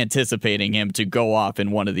I'm anticipating him to go off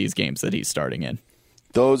in one of these games that he's starting in.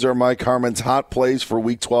 Those are Mike Harmon's hot plays for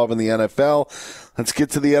Week 12 in the NFL. Let's get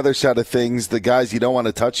to the other side of things. The guys you don't want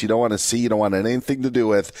to touch, you don't want to see, you don't want anything to do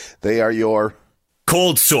with. They are your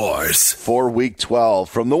cold sores for Week 12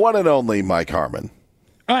 from the one and only Mike Harmon.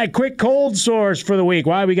 All right, quick cold sores for the week.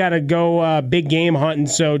 Why we got to go big game hunting.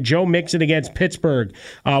 So Joe Mixon against Pittsburgh.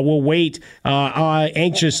 We'll wait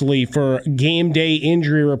anxiously for game day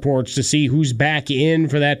injury reports to see who's back in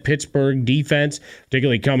for that Pittsburgh defense,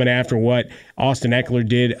 particularly coming after what Austin Eckler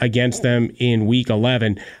did against them in Week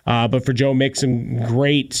 11. But for Joe Mixon,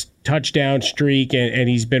 great touchdown streak, and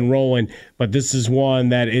he's been rolling. But this is one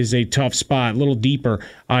that is a tough spot, a little deeper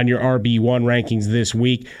on your RB1 rankings this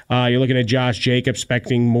week. You're looking at Josh Jacobs,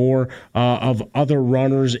 expecting more of other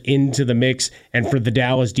runners into the mix. And for the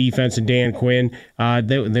Dallas defense and Dan Quinn,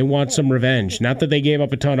 they want some revenge. Not that they gave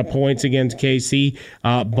up a ton of points against KC,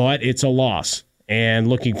 but it's a loss. And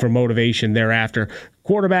looking for motivation thereafter.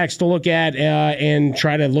 Quarterbacks to look at and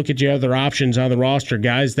try to look at your other options on the roster.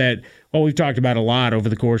 Guys that, well, we've talked about a lot over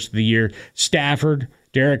the course of the year. Stafford,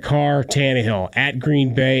 Derek Carr, Tannehill, at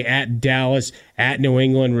Green Bay, at Dallas, at New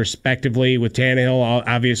England, respectively. With Tannehill,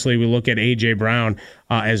 obviously, we look at A.J. Brown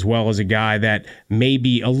as well as a guy that may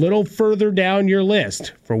be a little further down your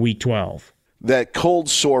list for Week 12. That cold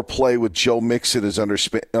sore play with Joe Mixon is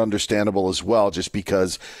understandable as well, just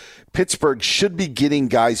because Pittsburgh should be getting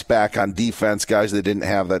guys back on defense, guys that didn't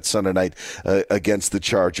have that Sunday night against the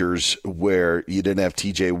Chargers, where you didn't have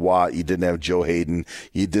T.J. Watt, you didn't have Joe Hayden,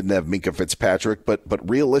 you didn't have Minkah Fitzpatrick. But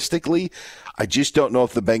realistically, I just don't know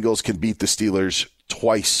if the Bengals can beat the Steelers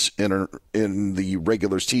twice in the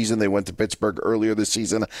regular season. They went to Pittsburgh earlier this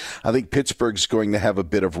season. I think Pittsburgh's going to have a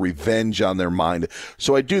bit of revenge on their mind.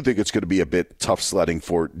 So I do think it's going to be a bit tough sledding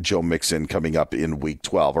for Joe Mixon coming up in Week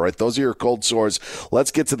 12. All right, those are your cold sores.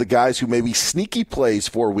 Let's get to the guys who may be sneaky plays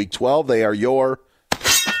for Week 12. They are your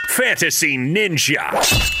Fantasy Ninja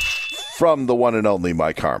from the one and only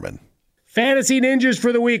Mike Harmon. Fantasy Ninjas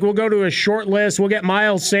for the week. We'll go to a short list. We'll get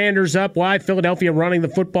Miles Sanders up. Why Philadelphia running the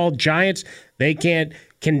football Giants? They can't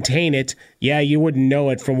contain it. Yeah, you wouldn't know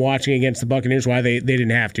it from watching against the Buccaneers why they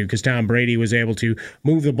didn't have to, because Tom Brady was able to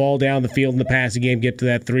move the ball down the field in the passing game, get to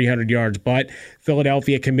that 300 yards. But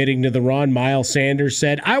Philadelphia committing to the run. Miles Sanders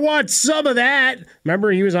said, I want some of that.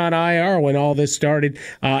 Remember, he was on IR when all this started,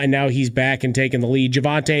 and now he's back and taking the lead.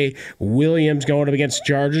 Javonte Williams going up against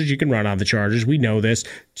the Chargers. You can run on the Chargers. We know this.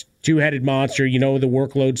 Two-headed monster. You know, the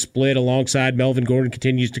workload split alongside Melvin Gordon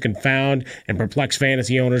continues to confound and perplex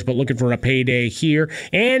fantasy owners, but looking for a payday here.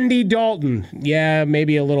 Andy Dalton. Yeah,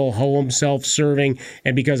 maybe a little home self-serving,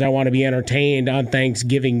 and because I want to be entertained on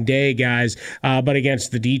Thanksgiving Day, guys. But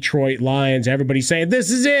against the Detroit Lions, everybody's saying,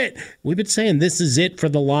 this is it. We've been saying this is it for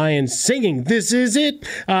the Lions, singing this is it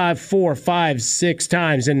 4, 5, 6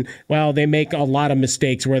 times. And, well, they make a lot of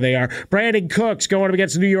mistakes where they are. Brandon Cooks going up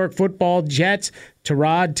against the New York Football Jets.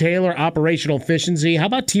 Tyrod Taylor, operational efficiency. How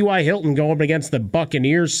about T.Y. Hilton going up against the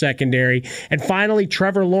Buccaneers secondary? And finally,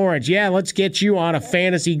 Trevor Lawrence. Yeah, let's get you on a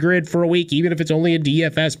fantasy grid for a week, even if it's only a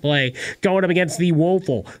DFS play. Going up against the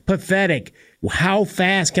woeful, pathetic, how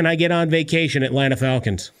fast can I get on vacation, Atlanta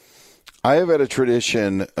Falcons? I have had a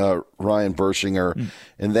tradition, Ryan Bershinger,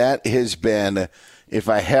 and that has been, if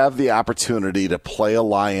I have the opportunity to play a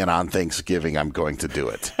lion on Thanksgiving, I'm going to do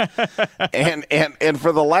it. and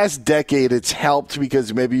for the last decade, it's helped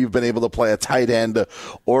because maybe you've been able to play a tight end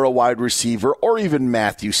or a wide receiver or even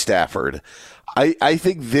Matthew Stafford. I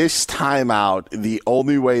think this time out, the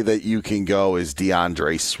only way that you can go is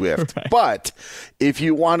DeAndre Swift. Right. But if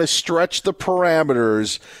you want to stretch the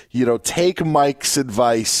parameters, take Mike's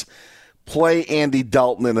advice. Play Andy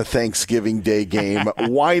Dalton in a Thanksgiving Day game.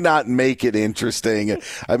 Why not make it interesting?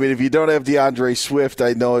 I mean, if you don't have DeAndre Swift,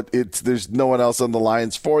 I know there's no one else on the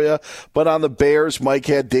Lions for you. But on the Bears, Mike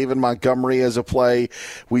had David Montgomery as a play.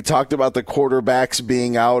 We talked about the quarterbacks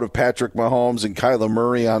being out of Patrick Mahomes and Kyler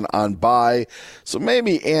Murray on bye. So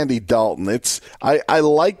maybe Andy Dalton. I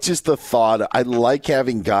like just the thought. I like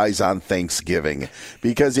having guys on Thanksgiving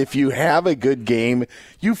because if you have a good game,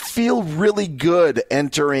 you feel really good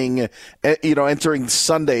entering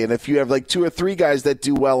Sunday. And if you have like 2 or 3 guys that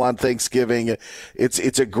do well on Thanksgiving,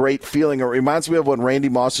 it's a great feeling. It reminds me of when Randy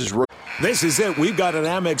Moss's rookie. This is it. We've got an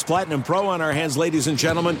Amex Platinum Pro on our hands, ladies and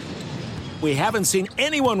gentlemen. We haven't seen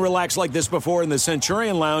anyone relax like this before in the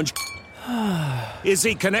Centurion Lounge. Is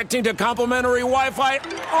he connecting to complimentary Wi-Fi?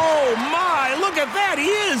 Oh, my. Look at that. He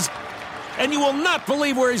is. And you will not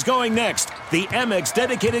believe where he's going next. The Amex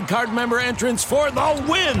dedicated card member entrance for the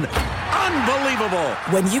win. Unbelievable.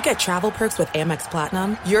 When you get travel perks with Amex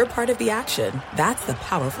Platinum, you're part of the action. That's the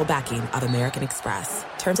powerful backing of American Express.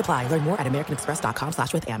 Terms apply. Learn more at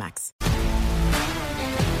americanexpress.com/withAmex.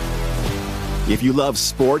 If you love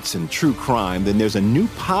sports and true crime, then there's a new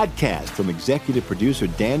podcast from executive producer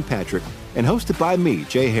Dan Patrick and hosted by me,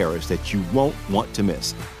 Jay Harris, that you won't want to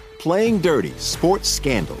miss. Playing Dirty: Sports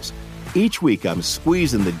Scandals. Each week, I'm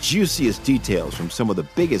squeezing the juiciest details from some of the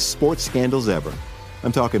biggest sports scandals ever.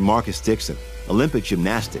 I'm talking Marcus Dixon, Olympic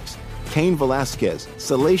gymnastics, Cain Velasquez,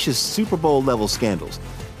 salacious Super Bowl-level scandals.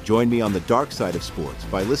 Join me on the dark side of sports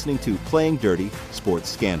by listening to Playing Dirty: Sports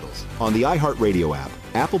Scandals on the iHeartRadio app,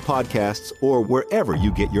 Apple Podcasts, or wherever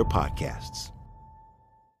you get your podcasts.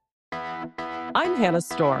 I'm Hannah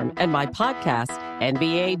Storm, and my podcast,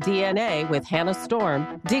 NBA DNA with Hannah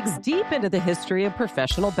Storm, digs deep into the history of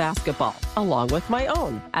professional basketball, along with my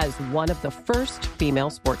own, as one of the first female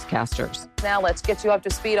sportscasters. Now let's get you up to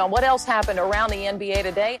speed on what else happened around the NBA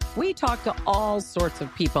today. We talked to all sorts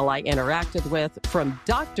of people I interacted with, from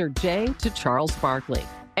Dr. J to Charles Barkley,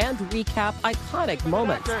 and recap iconic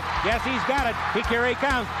moments. Yes, he's got it. Here he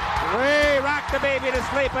comes. Way rock the baby to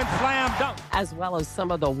sleep and slam dunk. As well as some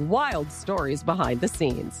of the wild stories behind the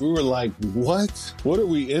scenes. We were like, what? What are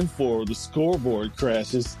we in for? The scoreboard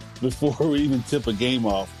crashes before we even tip a game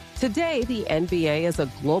off. Today, the NBA is a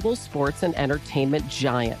global sports and entertainment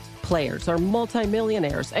giant. Players are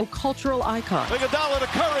multimillionaires and cultural icons. Iguodala to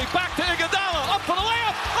Curry, back to Iguodala, up for the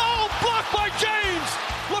layup. Oh, blocked by James.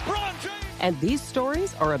 LeBron James. And these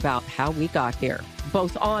stories are about how we got here,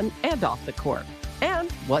 both on and off the court.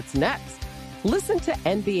 And what's next? Listen to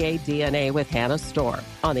NBA DNA with Hannah Storm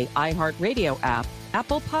on the iHeartRadio app,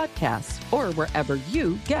 Apple Podcasts, or wherever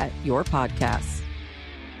you get your podcasts.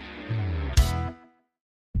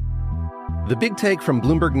 The Big Take from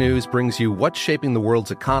Bloomberg News brings you what's shaping the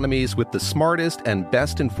world's economies with the smartest and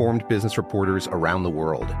best-informed business reporters around the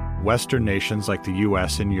world. Western nations like the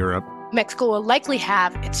U.S. and Europe. Mexico will likely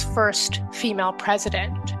have its first female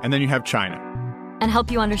president. And then you have China. And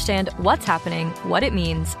help you understand what's happening, what it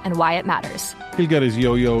means, and why it matters. He'll get his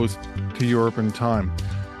yo-yos to Europe in time.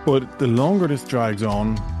 But the longer this drags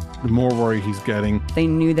on, the more worry he's getting. They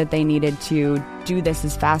knew that they needed to do this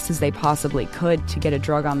as fast as they possibly could to get a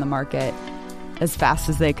drug on the market as fast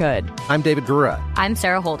as they could. I'm David Gura. I'm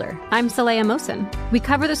Sarah Holder. I'm Saleha Mohsen. We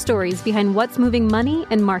cover the stories behind what's moving money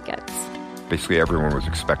and markets. Basically, everyone was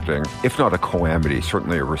expecting, if not a calamity,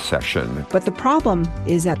 certainly a recession. But the problem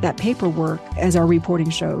is that paperwork, as our reporting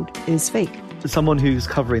showed, is fake. As someone who's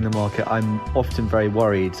covering the market, I'm often very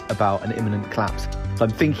worried about an imminent collapse. So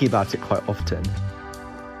I'm thinking about it quite often.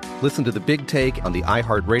 Listen to The Big Take on the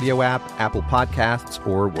iHeartRadio app, Apple Podcasts,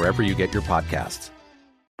 or wherever you get your podcasts.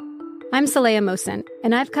 I'm Saleha Mohsen,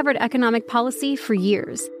 and I've covered economic policy for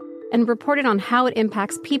years and reported on how it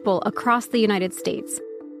impacts people across the United States.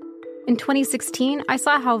 In 2016, I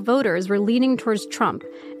saw how voters were leaning towards Trump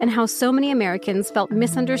and how so many Americans felt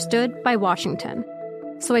misunderstood by Washington.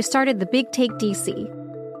 So I started The Big Take DC.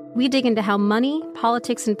 We dig into how money,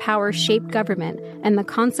 politics, and power shape government and the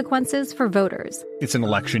consequences for voters. It's an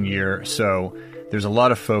election year, so there's a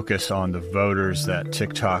lot of focus on the voters that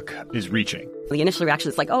TikTok is reaching. The initial reaction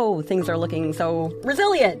is like, oh, things are looking so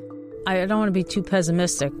resilient. I don't want to be too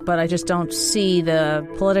pessimistic, but I just don't see the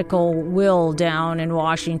political will down in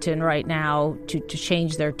Washington right now to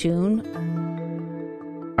change their tune.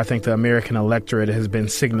 I think the American electorate has been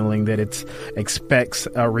signaling that it expects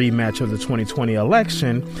a rematch of the 2020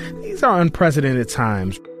 election. These are unprecedented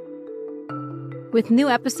times. With new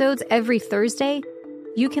episodes every Thursday,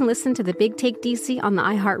 you can listen to The Big Take DC on the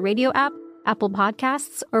iHeartRadio app, Apple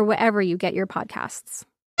Podcasts, or wherever you get your podcasts.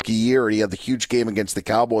 Year, he had the huge game against the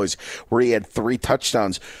Cowboys where he had 3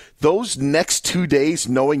 touchdowns. Those next 2 days,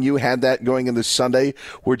 knowing you had that going into Sunday,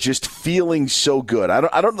 were just feeling so good.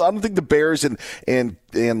 I don't think the Bears and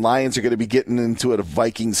Lions are going to be getting into a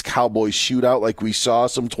Vikings-Cowboys shootout like we saw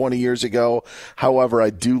some 20 years ago. However, I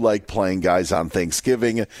do like playing guys on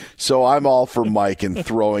Thanksgiving, so I'm all for Mike and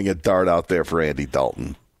throwing a dart out there for Andy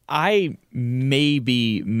Dalton. I may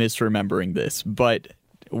be misremembering this, but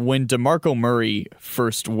when DeMarco Murray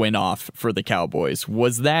first went off for the Cowboys,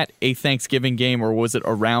 was that a Thanksgiving game or was it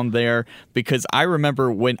around there? Because I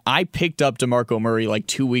remember when I picked up DeMarco Murray like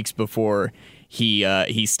 2 weeks before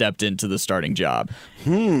he stepped into the starting job.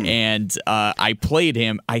 And I played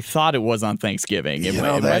him. I thought it was on Thanksgiving. It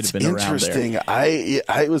might have been interesting. around there.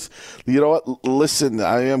 I was, you know what? Listen,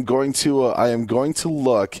 I am going to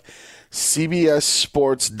look.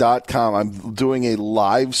 CBSSports.com. I'm doing a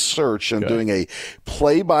live search. I'm doing a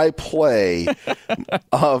play-by-play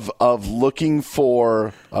of looking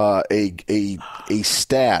for a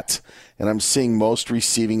stat, and I'm seeing most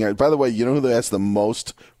receiving. By the way, you know who has the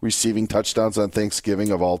most receiving touchdowns on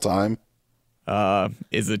Thanksgiving of all time?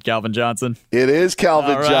 Is it Calvin Johnson? It is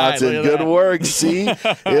Calvin Johnson. Good work. See,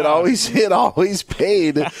 it always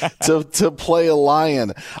paid to play a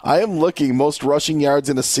Lion. I am looking most rushing yards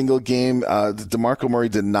in a single game. DeMarco Murray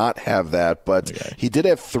did not have that, but he did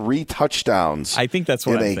have 3 touchdowns. I think that's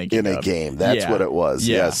what I'm thinking in a game. That's what it was.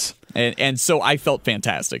 Yeah. Yes, and so I felt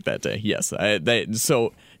fantastic that day. Yes,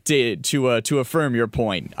 so to affirm your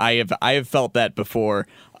point, I have felt that before.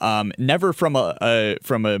 Never from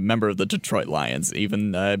a member of the Detroit Lions.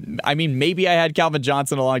 Even I mean, maybe I had Calvin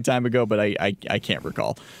Johnson a long time ago, but I can't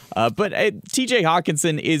recall. But T.J.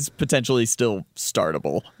 Hawkinson is potentially still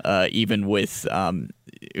startable, even with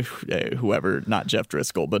whoever, not Jeff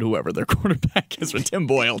Driscoll, but whoever their quarterback is, with Tim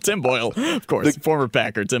Boyle, of course, former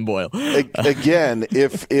Packer Tim Boyle. Again,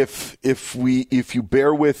 if you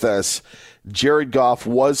bear with us, Jared Goff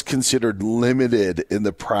was considered limited in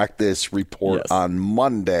the practice report on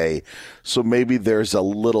Monday, so maybe there's a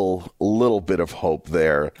little bit of hope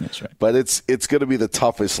there. That's right. But it's going to be the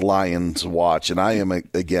toughest Lions watch, and I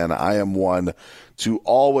am one to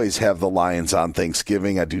always have the Lions on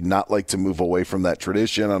Thanksgiving. I do not like to move away from that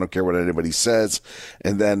tradition. I don't care what anybody says.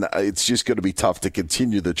 And then it's just going to be tough to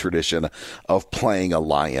continue the tradition of playing a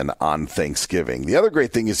Lion on Thanksgiving. The other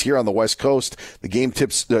great thing is here on the West Coast, the game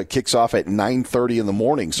kicks off at 9:30 in the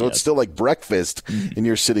morning. So it's still like breakfast, and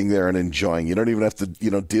you're sitting there and enjoying. You don't even have to,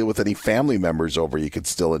 deal with any family members over. You could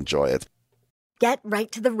still enjoy it. Get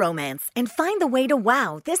right to the romance and find the way to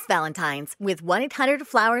wow this Valentine's with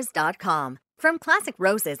 1-800-Flowers.com. From classic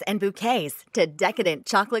roses and bouquets to decadent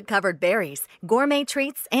chocolate-covered berries, gourmet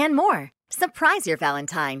treats, and more. Surprise your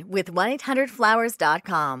Valentine with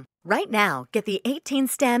 1-800-Flowers.com. Right now, get the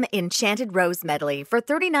 18-stem Enchanted Rose Medley for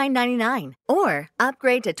 $39.99. Or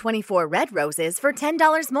upgrade to 24 red roses for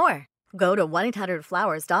 $10 more. Go to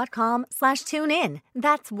 1-800-Flowers.com/tune-in.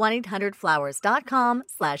 That's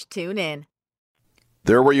 1-800-Flowers.com/tune-in.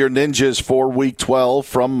 There were your ninjas for Week 12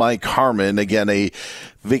 from Mike Harmon. Again, a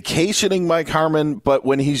vacationing Mike Harmon, but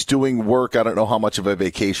when he's doing work, I don't know how much of a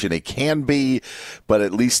vacation it can be, but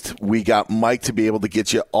at least we got Mike to be able to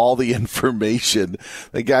get you all the information.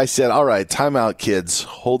 The guy said, all right, time out, kids.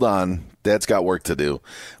 Hold on. Dad's got work to do.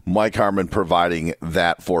 Mike Harmon providing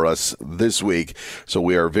that for us this week. So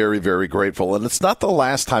we are very, very grateful. And it's not the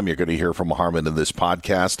last time you're going to hear from Harmon in this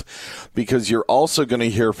podcast, because you're also going to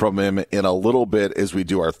hear from him in a little bit as we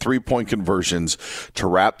do our 3-point conversions to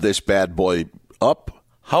wrap this bad boy up.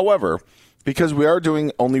 However, because we are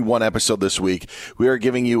doing only one episode this week, we are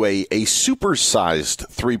giving you a supersized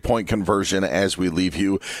 3-point conversion as we leave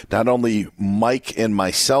you. Not only Mike and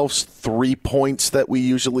myself's 3 points that we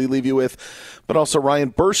usually leave you with, but also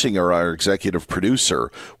Ryan Bershinger, our executive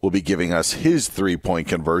producer, will be giving us his 3-point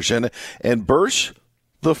conversion. And Bersh,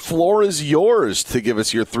 the floor is yours to give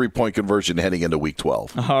us your 3-point conversion heading into Week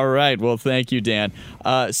 12. All right. Well, thank you, Dan.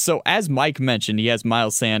 So as Mike mentioned, he has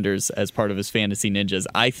Miles Sanders as part of his Fantasy Ninjas.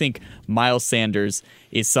 I think Miles Sanders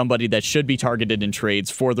is somebody that should be targeted in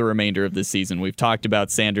trades for the remainder of the season. We've talked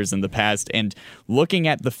about Sanders in the past, and looking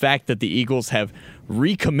at the fact that the Eagles have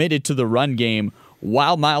recommitted to the run game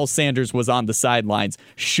while Miles Sanders was on the sidelines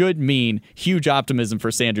should mean huge optimism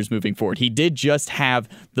for Sanders moving forward. He did just have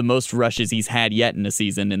the most rushes he's had yet in a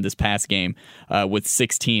season in this past game with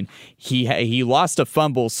 16. He lost a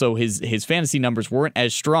fumble, so his fantasy numbers weren't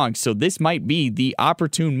as strong. So this might be the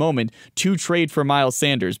opportune moment to trade for Miles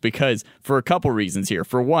Sanders because for a couple reasons here.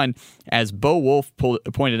 For one, as Bo Wolf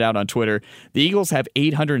pointed out on Twitter, the Eagles have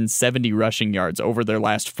 870 rushing yards over their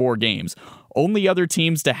last 4 games. Only other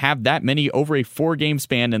teams to have that many over a 4-game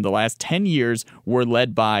span in the last 10 years were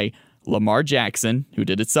led by Lamar Jackson, who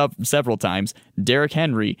did it several times, Derrick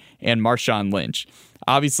Henry, and Marshawn Lynch.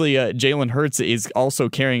 Obviously, Jalen Hurts is also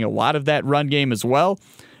carrying a lot of that run game as well.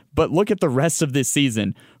 But look at the rest of this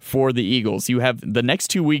season for the Eagles. You have the next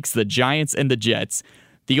 2 weeks, the Giants and the Jets.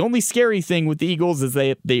 The only scary thing with the Eagles is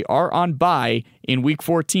they are on bye in Week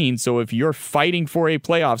 14, so if you're fighting for a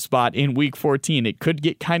playoff spot in Week 14, it could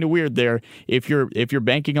get kind of weird there if you're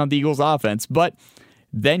banking on the Eagles' offense. But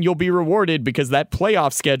then you'll be rewarded because that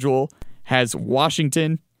playoff schedule has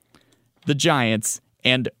Washington, the Giants,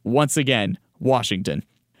 and once again, Washington.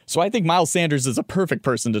 So I think Miles Sanders is a perfect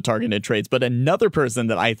person to target in trades, but another person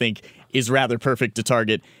that I think is rather perfect to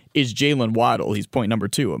target is Jalen Waddle. He's point number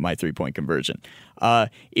 2 of my 3-point conversion.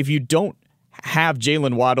 If you don't have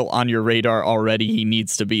Jalen Waddle on your radar already, he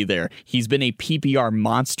needs to be there. He's been a PPR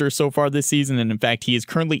monster so far this season, and in fact, he is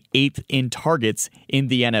currently 8th in targets in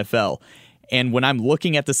the NFL. And when I'm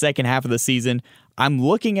looking at the second half of the season, I'm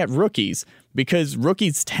looking at rookies because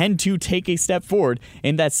rookies tend to take a step forward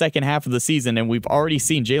in that second half of the season. And we've already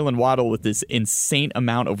seen Jalen Waddle with this insane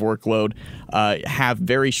amount of workload have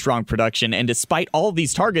very strong production. And despite all of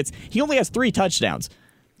these targets, he only has 3 touchdowns.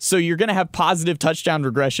 So you're going to have positive touchdown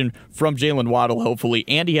regression from Jalen Waddle, hopefully.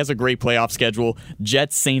 And he has a great playoff schedule.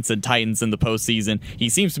 Jets, Saints, and Titans in the postseason. He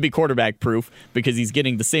seems to be quarterback proof because he's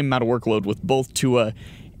getting the same amount of workload with both Tua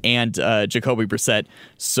and Jacoby Brissett.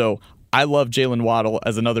 So I love Jalen Waddle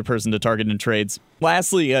as another person to target in trades.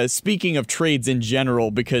 Lastly, speaking of trades in general,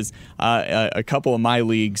 because a couple of my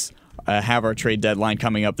leagues have our trade deadline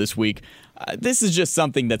coming up this week, this is just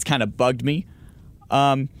something that's kind of bugged me.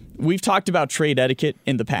 We've talked about trade etiquette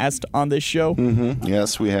in the past on this show. Mm-hmm.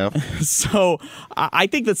 Yes, we have. So I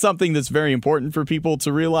think that's something that's very important for people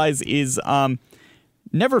to realize is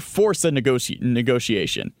never force a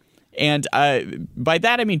negotiation. And by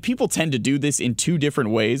that, I mean, people tend to do this in 2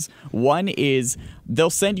 different ways. One is they'll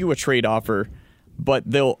send you a trade offer, but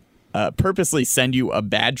they'll purposely send you a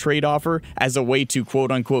bad trade offer as a way to, quote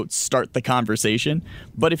unquote, start the conversation.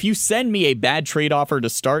 But if you send me a bad trade offer to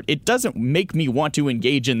start, it doesn't make me want to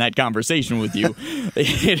engage in that conversation with you.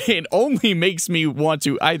 It only makes me want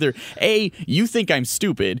to either, A, you think I'm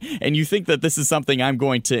stupid and you think that this is something I'm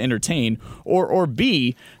going to entertain, or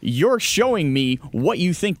B, you're showing me what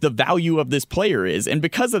you think the value of this player is. And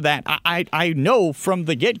because of that, I know from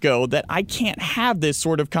the get-go that I can't have this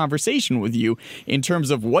sort of conversation with you in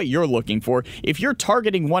terms of what you're looking for. If you're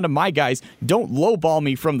targeting one of my guys, don't lowball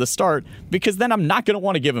me from the start because then I'm not going to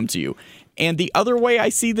want to give him to you. And the other way I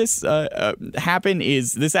see this happen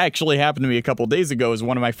is, this actually happened to me a couple days ago, is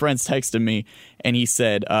one of my friends texted me and he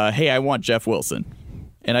said, hey, I want Jeff Wilson.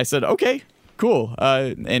 And I said, okay, cool.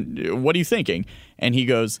 And what are you thinking? And he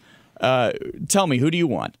goes, tell me, who do you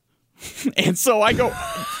want? And so I go,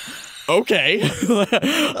 okay.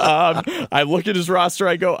 I look at his roster.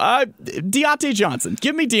 I go, Deontay Johnson.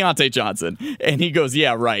 Give me Deontay Johnson. And he goes,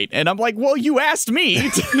 yeah, right. And I'm like, well, you asked me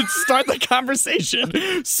to start the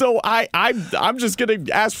conversation. So I'm just going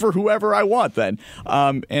to ask for whoever I want then.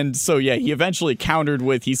 And so, yeah, he eventually countered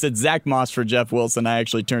with, he said Zach Moss for Jeff Wilson. I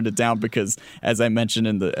actually turned it down because, as I mentioned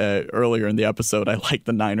in the earlier in the episode, I like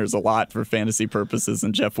the Niners a lot for fantasy purposes.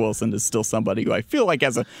 And Jeff Wilson is still somebody who I feel like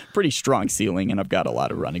has a pretty strong ceiling. And I've got a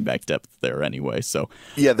lot of running back depth there anyway. So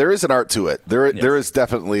yeah, there is an art to it. There is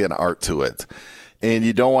definitely an art to it. And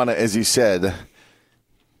you don't want to, as you said,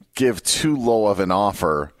 give too low of an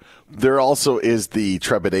offer. There also is the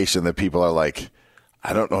trepidation that people are like,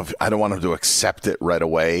 I don't want them to accept it right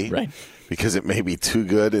away. Right. Because it may be too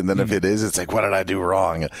good. And then if it is, it's like, what did I do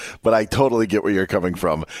wrong? But I totally get where you're coming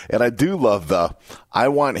from. And I do love I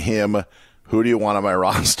want him. Who do you want on my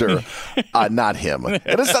roster? Not him. And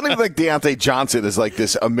it's not even like Deontay Johnson is like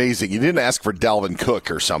this amazing. You didn't ask for Dalvin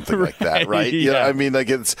Cook or something like that, right? Yeah. You know, I mean, like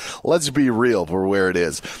let's be real for where it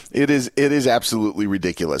is. It is absolutely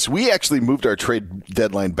ridiculous. We actually moved our trade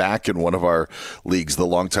deadline back in one of our leagues, the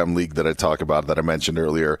longtime league that I talk about that I mentioned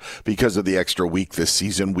earlier, because of the extra week this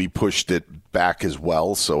season. We pushed it back as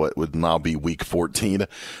well, so it would now be week 14.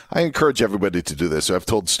 I encourage everybody to do this. So I've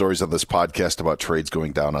told stories on this podcast about trades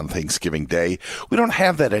going down on Thanksgiving Day. We don't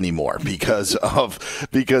have that anymore because of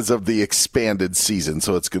the expanded season,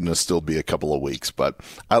 so it's going to still be a couple of weeks. But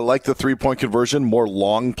I like the three-point conversion, more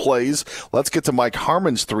long plays. Let's get to Mike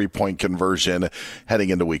Harmon's three-point conversion heading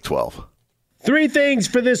into week 12. Three things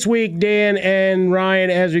for this week, Dan and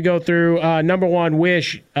Ryan, as we go through. Number one,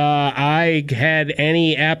 wish I had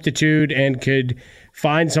any aptitude and could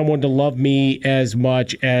find someone to love me as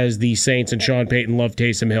much as the Saints and Sean Payton love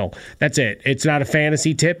Taysom Hill. That's it. It's not a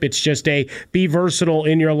fantasy tip. It's just be versatile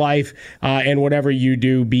in your life, and whatever you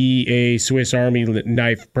do, be a Swiss Army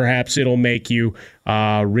knife. Perhaps it'll make you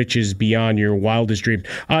riches beyond your wildest dreams.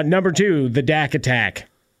 Number two, the Dak attack.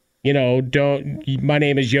 My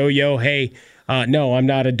name is Yo-Yo. Hey, no, I'm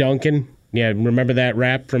not a Duncan. Yeah, remember that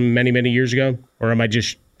rap from many, many years ago? Or am I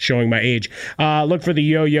just showing my age? Look for the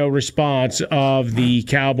yo-yo response of the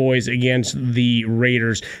Cowboys against the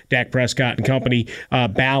Raiders. Dak Prescott and company.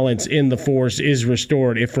 Balance in the force is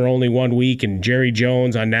restored, if for only 1 week, and Jerry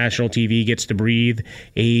Jones on national TV gets to breathe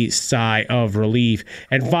a sigh of relief.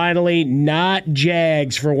 And finally, not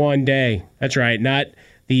Jags for one day. That's right, not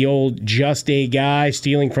the old just a guy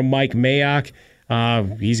stealing from Mike Mayock.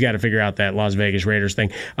 He's got to figure out that Las Vegas Raiders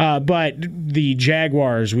thing. But the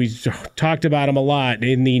Jaguars, we talked about them a lot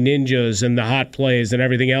in the ninjas and the hot plays and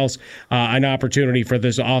everything else. An opportunity for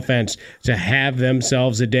this offense to have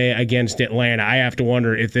themselves a day against Atlanta. I have to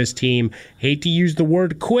wonder if this team, hate to use the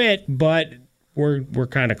word quit, but we're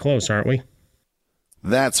kind of close, aren't we?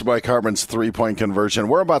 That's Mike Harmon's three-point conversion.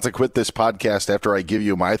 We're about to quit this podcast after I give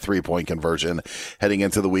you my three-point conversion heading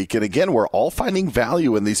into the week. And again, we're all finding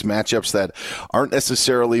value in these matchups that aren't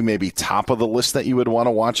necessarily maybe top of the list that you would want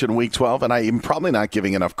to watch in week 12. And I am probably not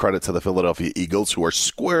giving enough credit to the Philadelphia Eagles, who are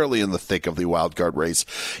squarely in the thick of the wild card race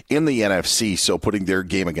in the NFC. So putting their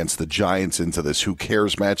game against the Giants into this who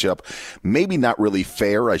cares matchup, maybe not really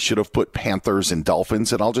fair. I should have put Panthers and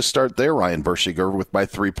Dolphins, and I'll just start there, Ryan Bershinger, with my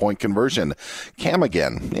three-point conversion. Cam again.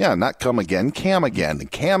 Yeah, not come again, Cam again.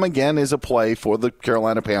 Cam again is a play for the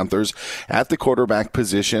Carolina Panthers at the quarterback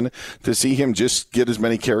position. To see him just get as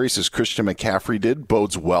many carries as Christian McCaffrey did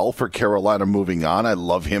bodes well for Carolina moving on. I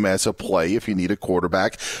love him as a play if you need a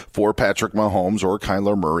quarterback for Patrick Mahomes or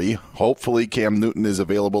Kyler Murray. Hopefully Cam Newton is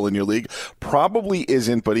available in your league. Probably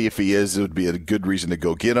isn't, but if he is, it would be a good reason to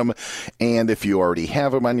go get him. And if you already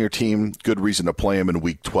have him on your team, good reason to play him in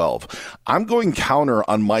week 12. I'm going counter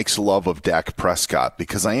on Mike's love of Dak Prescott,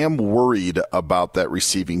 because I am worried about that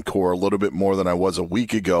receiving core a little bit more than I was a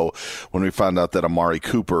week ago when we found out that Amari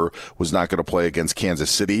Cooper was not going to play against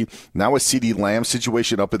Kansas City. Now with CeeDee Lamb's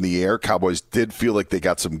situation up in the air, Cowboys did feel like they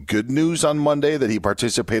got some good news on Monday that he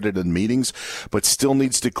participated in meetings, but still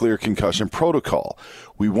needs to clear concussion protocol.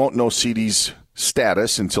 We won't know CeeDee's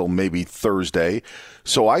status until maybe Thursday.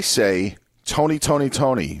 So I say,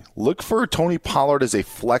 Tony. Look for Tony Pollard as a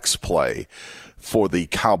flex play for the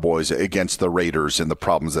Cowboys against the Raiders and the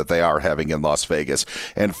problems that they are having in Las Vegas.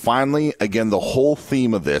 And finally, again, the whole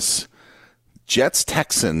theme of this,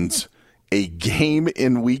 Jets-Texans, a game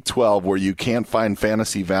in Week 12 where you can't find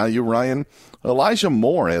fantasy value, Ryan. Elijah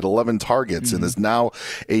Moore had 11 targets and is now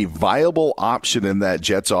a viable option in that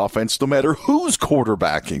Jets offense, no matter who's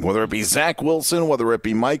quarterbacking, whether it be Zach Wilson, whether it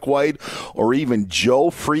be Mike White, or even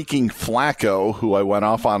Joe freaking Flacco, who I went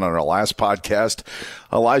off on our last podcast.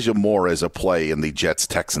 Elijah Moore is a play in the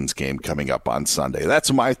Jets-Texans game coming up on Sunday.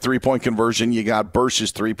 That's my three-point conversion. You got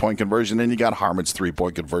Bursch's three-point conversion, and you got Harmon's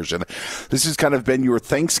three-point conversion. This has kind of been your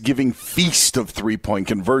Thanksgiving feast of three-point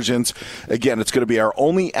conversions. Again, it's going to be our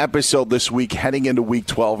only episode this week heading into Week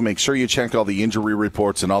 12. Make sure you check all the injury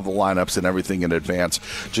reports and all the lineups and everything in advance,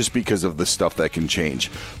 just because of the stuff that can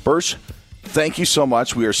change. Bursch, thank you so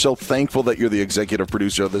much. We are so thankful that you're the executive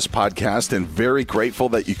producer of this podcast, and very grateful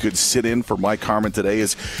that you could sit in for Mike Harmon today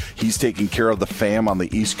as he's taking care of the fam on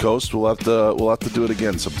the East Coast. We'll have to do it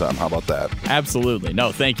again sometime. How about that? Absolutely.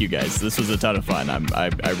 No, thank you guys. This was a ton of fun.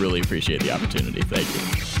 I really appreciate the opportunity. Thank you.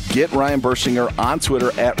 Get Ryan Bershinger on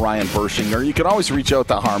Twitter at Ryan Bershinger. You can always reach out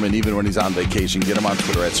to Harmon even when he's on vacation. Get him on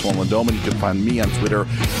Twitter at Swollen Dome, and you can find me on Twitter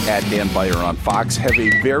at Dan Beyer on Fox. Have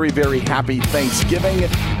a very, very happy Thanksgiving,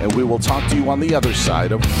 and we will talk to you on the other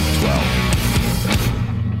side of Week 12.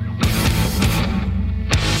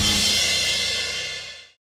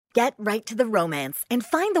 Get right to the romance and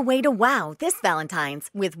find the way to wow this Valentine's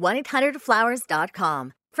with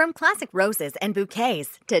 1-800-Flowers.com. From classic roses and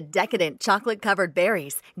bouquets to decadent chocolate-covered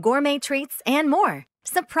berries, gourmet treats, and more,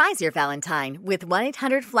 Surprise your Valentine with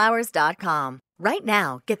 1-800-Flowers.com. Right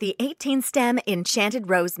now, get the 18-stem Enchanted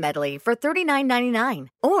Rose Medley for $39.99.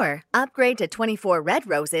 Or upgrade to 24 red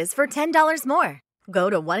roses for $10 more. Go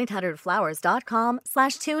to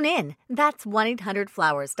 1-800-Flowers.com/tune-in. That's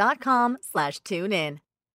 1-800-Flowers.com/tune-in.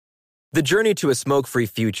 The journey to a smoke-free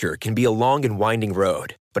future can be a long and winding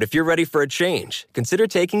road. But if you're ready for a change, consider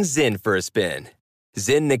taking Zyn for a spin.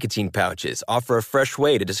 Zyn nicotine pouches offer a fresh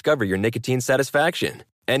way to discover your nicotine satisfaction.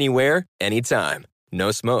 Anywhere, anytime.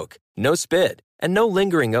 No smoke, no spit, and no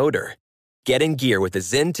lingering odor. Get in gear with the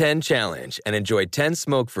Zyn 10 Challenge and enjoy 10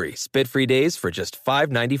 smoke-free, spit-free days for just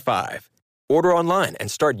 $5.95. Order online and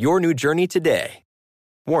start your new journey today.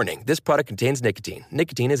 Warning, this product contains nicotine.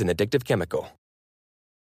 Nicotine is an addictive chemical.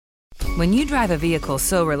 When you drive a vehicle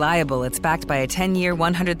so reliable it's backed by a 10-year,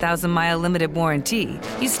 100,000-mile limited warranty,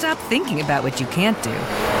 you stop thinking about what you can't do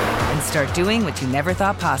and start doing what you never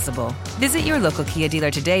thought possible. Visit your local Kia dealer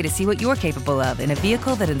today to see what you're capable of in a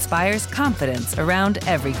vehicle that inspires confidence around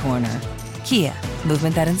every corner. Kia,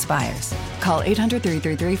 movement that inspires. Call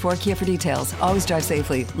 800-333-4KIA for details. Always drive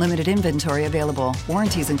safely. Limited inventory available.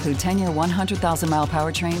 Warranties include 10-year 100,000-mile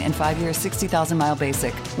powertrain and 5-year 60,000-mile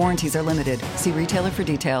basic. Warranties are limited. See retailer for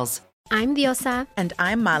details. I'm Diosa. And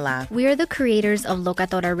I'm Mala. We are the creators of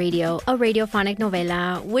Locatora Radio, a radiophonic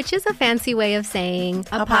novela, which is a fancy way of saying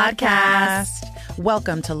a podcast.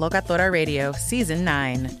 Welcome to Locatora Radio, Season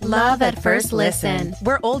 9. Love at first listen.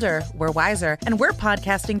 We're older, we're wiser, and we're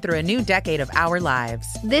podcasting through a new decade of our lives.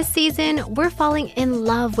 This season, we're falling in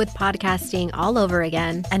love with podcasting all over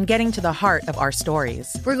again. And getting to the heart of our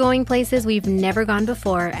stories. We're going places we've never gone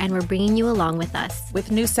before, and we're bringing you along with us.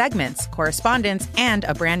 With new segments, correspondence, and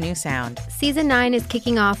a brand new sound. Season 9 is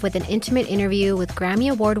kicking off with an intimate interview with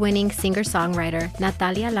Grammy Award-winning singer-songwriter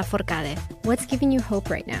Natalia Lafourcade. What's giving you hope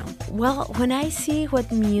right now? Well, when I see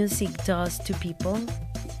what music does to people,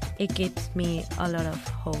 it gives me a lot of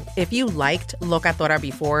hope. If you liked Locatora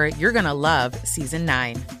before, you're going to love Season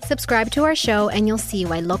 9. Subscribe to our show and you'll see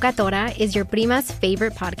why Locatora is your prima's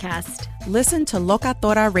favorite podcast. Listen to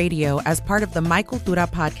Locatora Radio as part of the My Cultura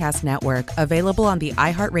Podcast Network, available on the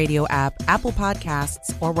iHeartRadio app, Apple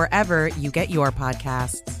Podcasts, or wherever you get your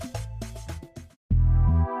podcasts.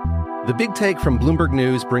 The Big Take from Bloomberg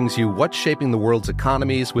News brings you what's shaping the world's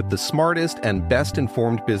economies with the smartest and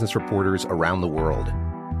best-informed business reporters around the world.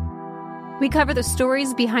 We cover the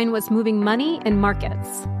stories behind what's moving money and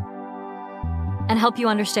markets. And help you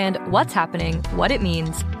understand what's happening, what it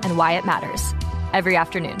means, and why it matters. Every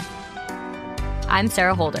afternoon. I'm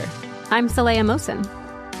Sarah Holder. I'm Saleha Mohsin.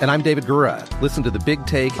 And I'm David Gura. Listen to The Big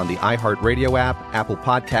Take on the iHeartRadio app, Apple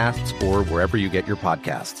Podcasts, or wherever you get your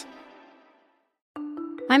podcasts.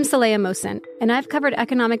 I'm Saleha Mohsin, and I've covered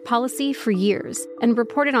economic policy for years and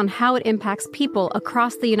reported on how it impacts people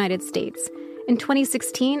across the United States. In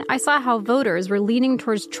 2016, I saw how voters were leaning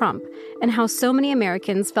towards Trump and how so many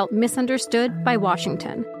Americans felt misunderstood by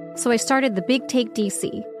Washington. So I started The Big Take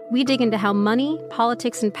DC. We dig into how money,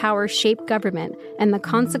 politics, and power shape government and the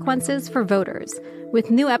consequences for voters.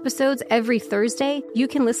 With new episodes every Thursday, you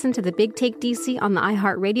can listen to The Big Take DC on the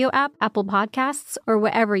iHeartRadio app, Apple Podcasts, or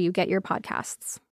wherever you get your podcasts.